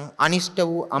නැත්නම් අනිෂ්ට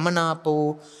වූ අමනාප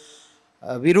වූ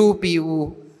විරූපී වූ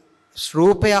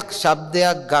රූපයක්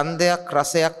ශබ්දයක් ගන්ධයක්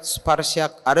රසයක්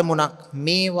ස්පර්ශයක් අරමුණක්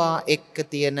මේවා එක්ක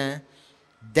තියෙන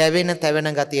දැවෙන තැවෙන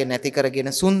ගතිය නැති කරගෙන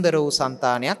සුන්දර වූ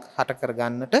సంతානයක් හට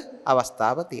කරගන්නට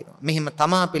අවස්ථාව තියෙනවා. මෙහිම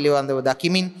තමා පිළිබඳව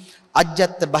දකිමින්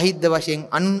අජ්ජත් බහිද්ද වශයෙන්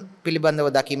අන් පිළිබඳව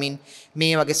දකිමින්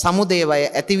මේ වගේ සමුදේ වය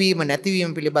ඇතිවීම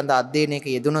නැතිවීම පිළිබඳ අධ්‍යයනයක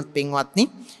යෙදුනොත් පින්වත්නි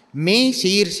මේ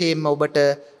ශීර්ෂයෙන්ම ඔබට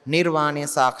නිර්වාණය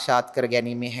සාක්ෂාත් කර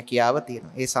ගැනීමේ හැකියාව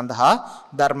තියෙනවා. ඒ සඳහා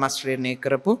ධර්ම ශ්‍රවණය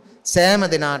කරපු සෑම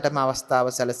දිනාටම අවස්ථාව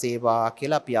සැලසේවා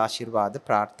කියලා අපි ආශිර්වාද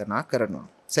ප්‍රාර්ථනා කරනවා.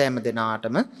 සෑම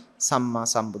දිනාටම සම්මා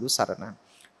සම්බුදු සරණයි.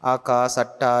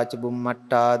 ආකාසට්ටා ච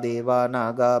බුම්මට්ටා දේවා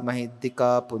නාග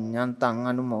මහිද්దికා පුඤ්ඤන්තං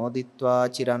අනුමෝදිත්වා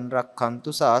චිරන්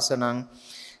රක්ඛන්තු ශාසනං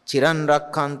චිරන්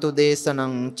රක්ඛන්තු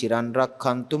දේශනං චිරන්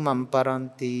රක්ඛන්තු මම්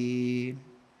පරන්ති.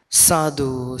 සාදු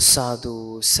සාදු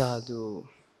සාදු.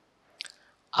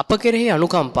 අප කෙරෙහි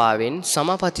අනුකම්පාවෙන්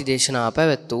සමාපatti දේශනා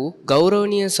පැවැත් වූ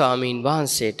ගෞරවනීය ස්වාමීන්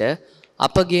වහන්සේට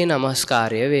අපගේ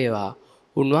নমස්කාරය වේවා.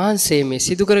 උන්වහන්සේ මේ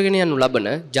සිදු කරගෙන යනු ලබන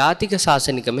ජාතික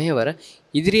ශාසනික මෙහෙවර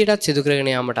ඉදිරියටත් සිදු කරගෙන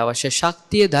යාමට අවශ්‍ය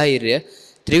ශක්තිය ධෛර්යය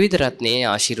ත්‍රිවිධ රත්නයේ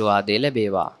ආශිර්වාදය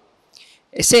ලැබේවා.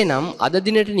 එසේනම් අද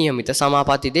දිනට නියමිත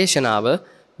සමාපatti දේශනාව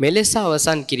මෙලෙස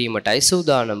අවසන් කිරීමටයි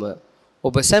සූදානම.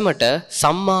 ඔබ සැමට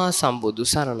සම්මා සම්බුදු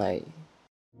සරණයි.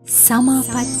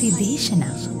 සමාපatti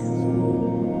දේශනා